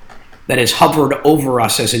cloud that has hovered over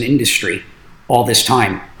us as an industry all this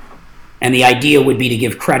time. And the idea would be to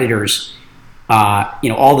give creditors, all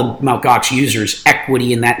the Mt. Gox users,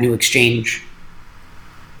 equity in that new exchange,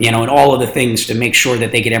 and all of the things to make sure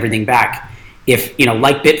that they get everything back. If,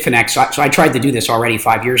 like Bitfinex, so I tried to do this already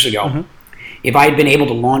 5 years ago. Mm-hmm. If I had been able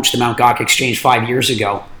to launch the Mt. Gox exchange 5 years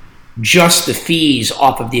ago, just the fees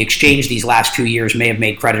off of the exchange these last 2 years may have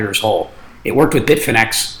made creditors whole. It worked with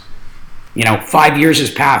Bitfinex. 5 years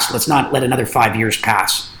has passed. Let's not let another 5 years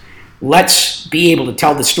pass. Let's be able to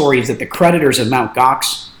tell the stories that the creditors of Mt.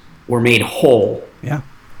 Gox were made whole. Yeah.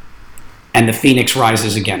 And the Phoenix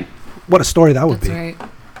rises again. What a story that would be. Right.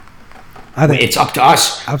 I think it's up to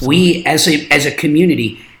us. Absolutely. We, as a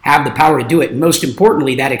community, have the power to do it. And most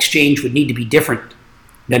importantly, that exchange would need to be different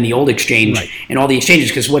than the old exchange and all the exchanges,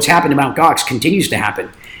 because what's happened to Mt. Gox continues to happen.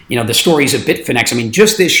 The stories of Bitfinex. I mean,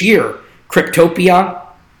 just this year, Cryptopia,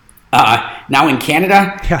 now in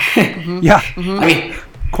Canada. Yeah. Yeah. Mm-hmm. I mean,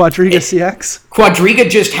 Quadriga CX. Quadriga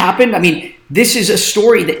just happened. I mean, this is a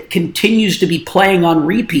story that continues to be playing on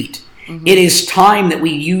repeat. Mm-hmm. It is time that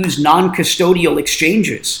we use non-custodial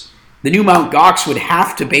exchanges. The new Mt. Gox would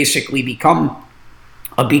have to basically become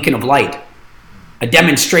a beacon of light, a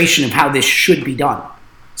demonstration of how this should be done,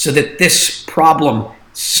 so that this problem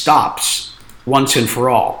stops once and for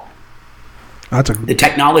all. The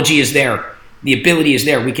technology is there. The ability is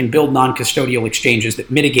there. We can build non-custodial exchanges that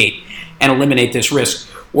mitigate and eliminate this risk,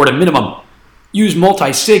 or at a minimum, use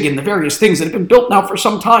multi-sig and the various things that have been built now for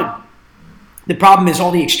some time. The problem is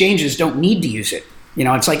all the exchanges don't need to use it.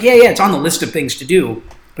 It's like, it's on the list of things to do,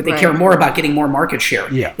 but they care more about getting more market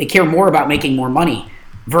share. Yeah. They care more about making more money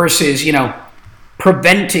versus,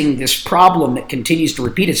 preventing this problem that continues to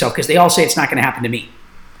repeat itself, because they all say it's not going to happen to me.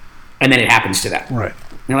 And then it happens to them. Right.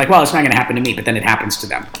 And they're like, well, it's not going to happen to me, but then it happens to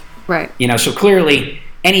them. Right. So clearly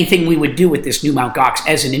anything we would do with this new Mt. Gox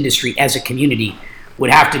as an industry, as a community,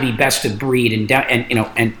 would have to be best of breed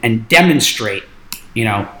and demonstrate,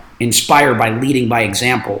 inspired by leading by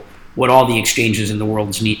example, what all the exchanges in the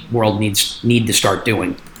world need to start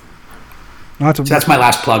doing. So that's my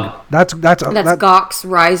last plug. That's Gox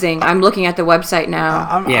Rising. I'm looking at the website now.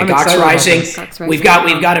 I'm Gox Rising. Gox Rising. We've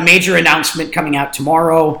got a major announcement coming out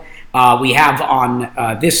tomorrow. We have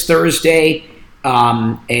on this Thursday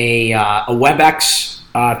a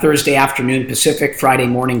WebEx Thursday afternoon Pacific, Friday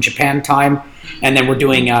morning Japan time, and then we're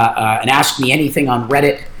doing an Ask Me Anything on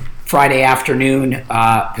Reddit Friday afternoon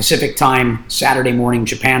Pacific time, Saturday morning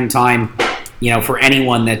Japan time. For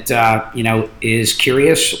anyone that is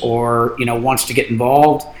curious or wants to get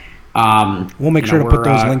involved. We'll make sure to put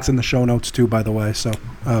those links in the show notes too, by the way, so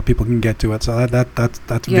people can get to it. So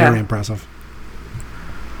that's very impressive.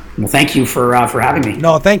 Well, thank you for having me.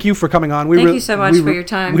 No, thank you for coming on. Thank you so much for your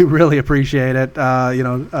time. We really appreciate it.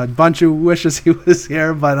 A bunch who wishes he was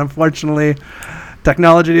here, but unfortunately,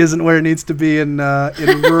 technology isn't where it needs to be in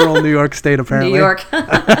rural New York State, apparently. New York.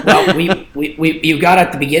 Well, you got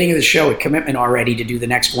at the beginning of the show a commitment already to do the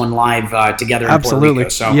next one live together in Puerto Rico.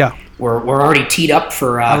 So yeah. We're already teed up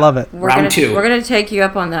for I love it. round 2. We're going to take you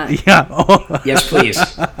up on that. Yeah. Yes, please.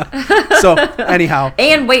 So, anyhow.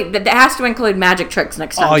 And wait, that has to include magic tricks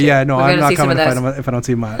next time. Oh, yeah. No, I'm not coming if I don't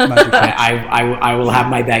see magic tricks. I will have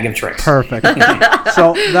my bag of tricks. Perfect.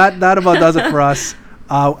 So, that about does it for us.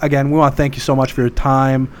 Again, we want to thank you so much for your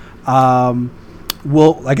time.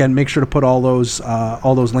 We'll, again, make sure to put all those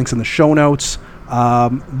links in the show notes.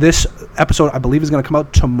 This episode, I believe, is going to come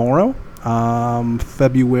out tomorrow,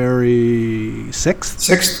 February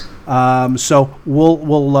 6th. 6th. So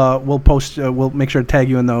we'll post. We'll make sure to tag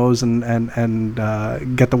you in those and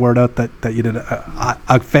get the word out that you did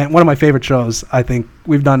one of my favorite shows. I think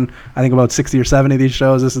we've done about 60 or 70 of these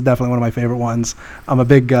shows. This is definitely one of my favorite ones. I'm a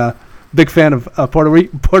big fan of Puerto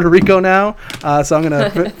Rico now, so I'm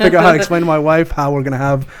going to figure out how to explain to my wife how we're going to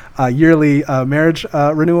have yearly marriage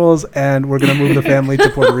renewals, and we're going to move the family to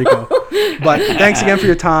Puerto Rico. But thanks again for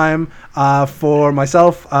your time. For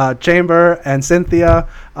myself, Chamber, and Cynthia,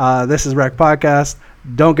 this is Wrecked Podcast.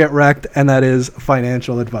 Don't get wrecked, and that is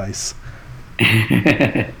financial advice.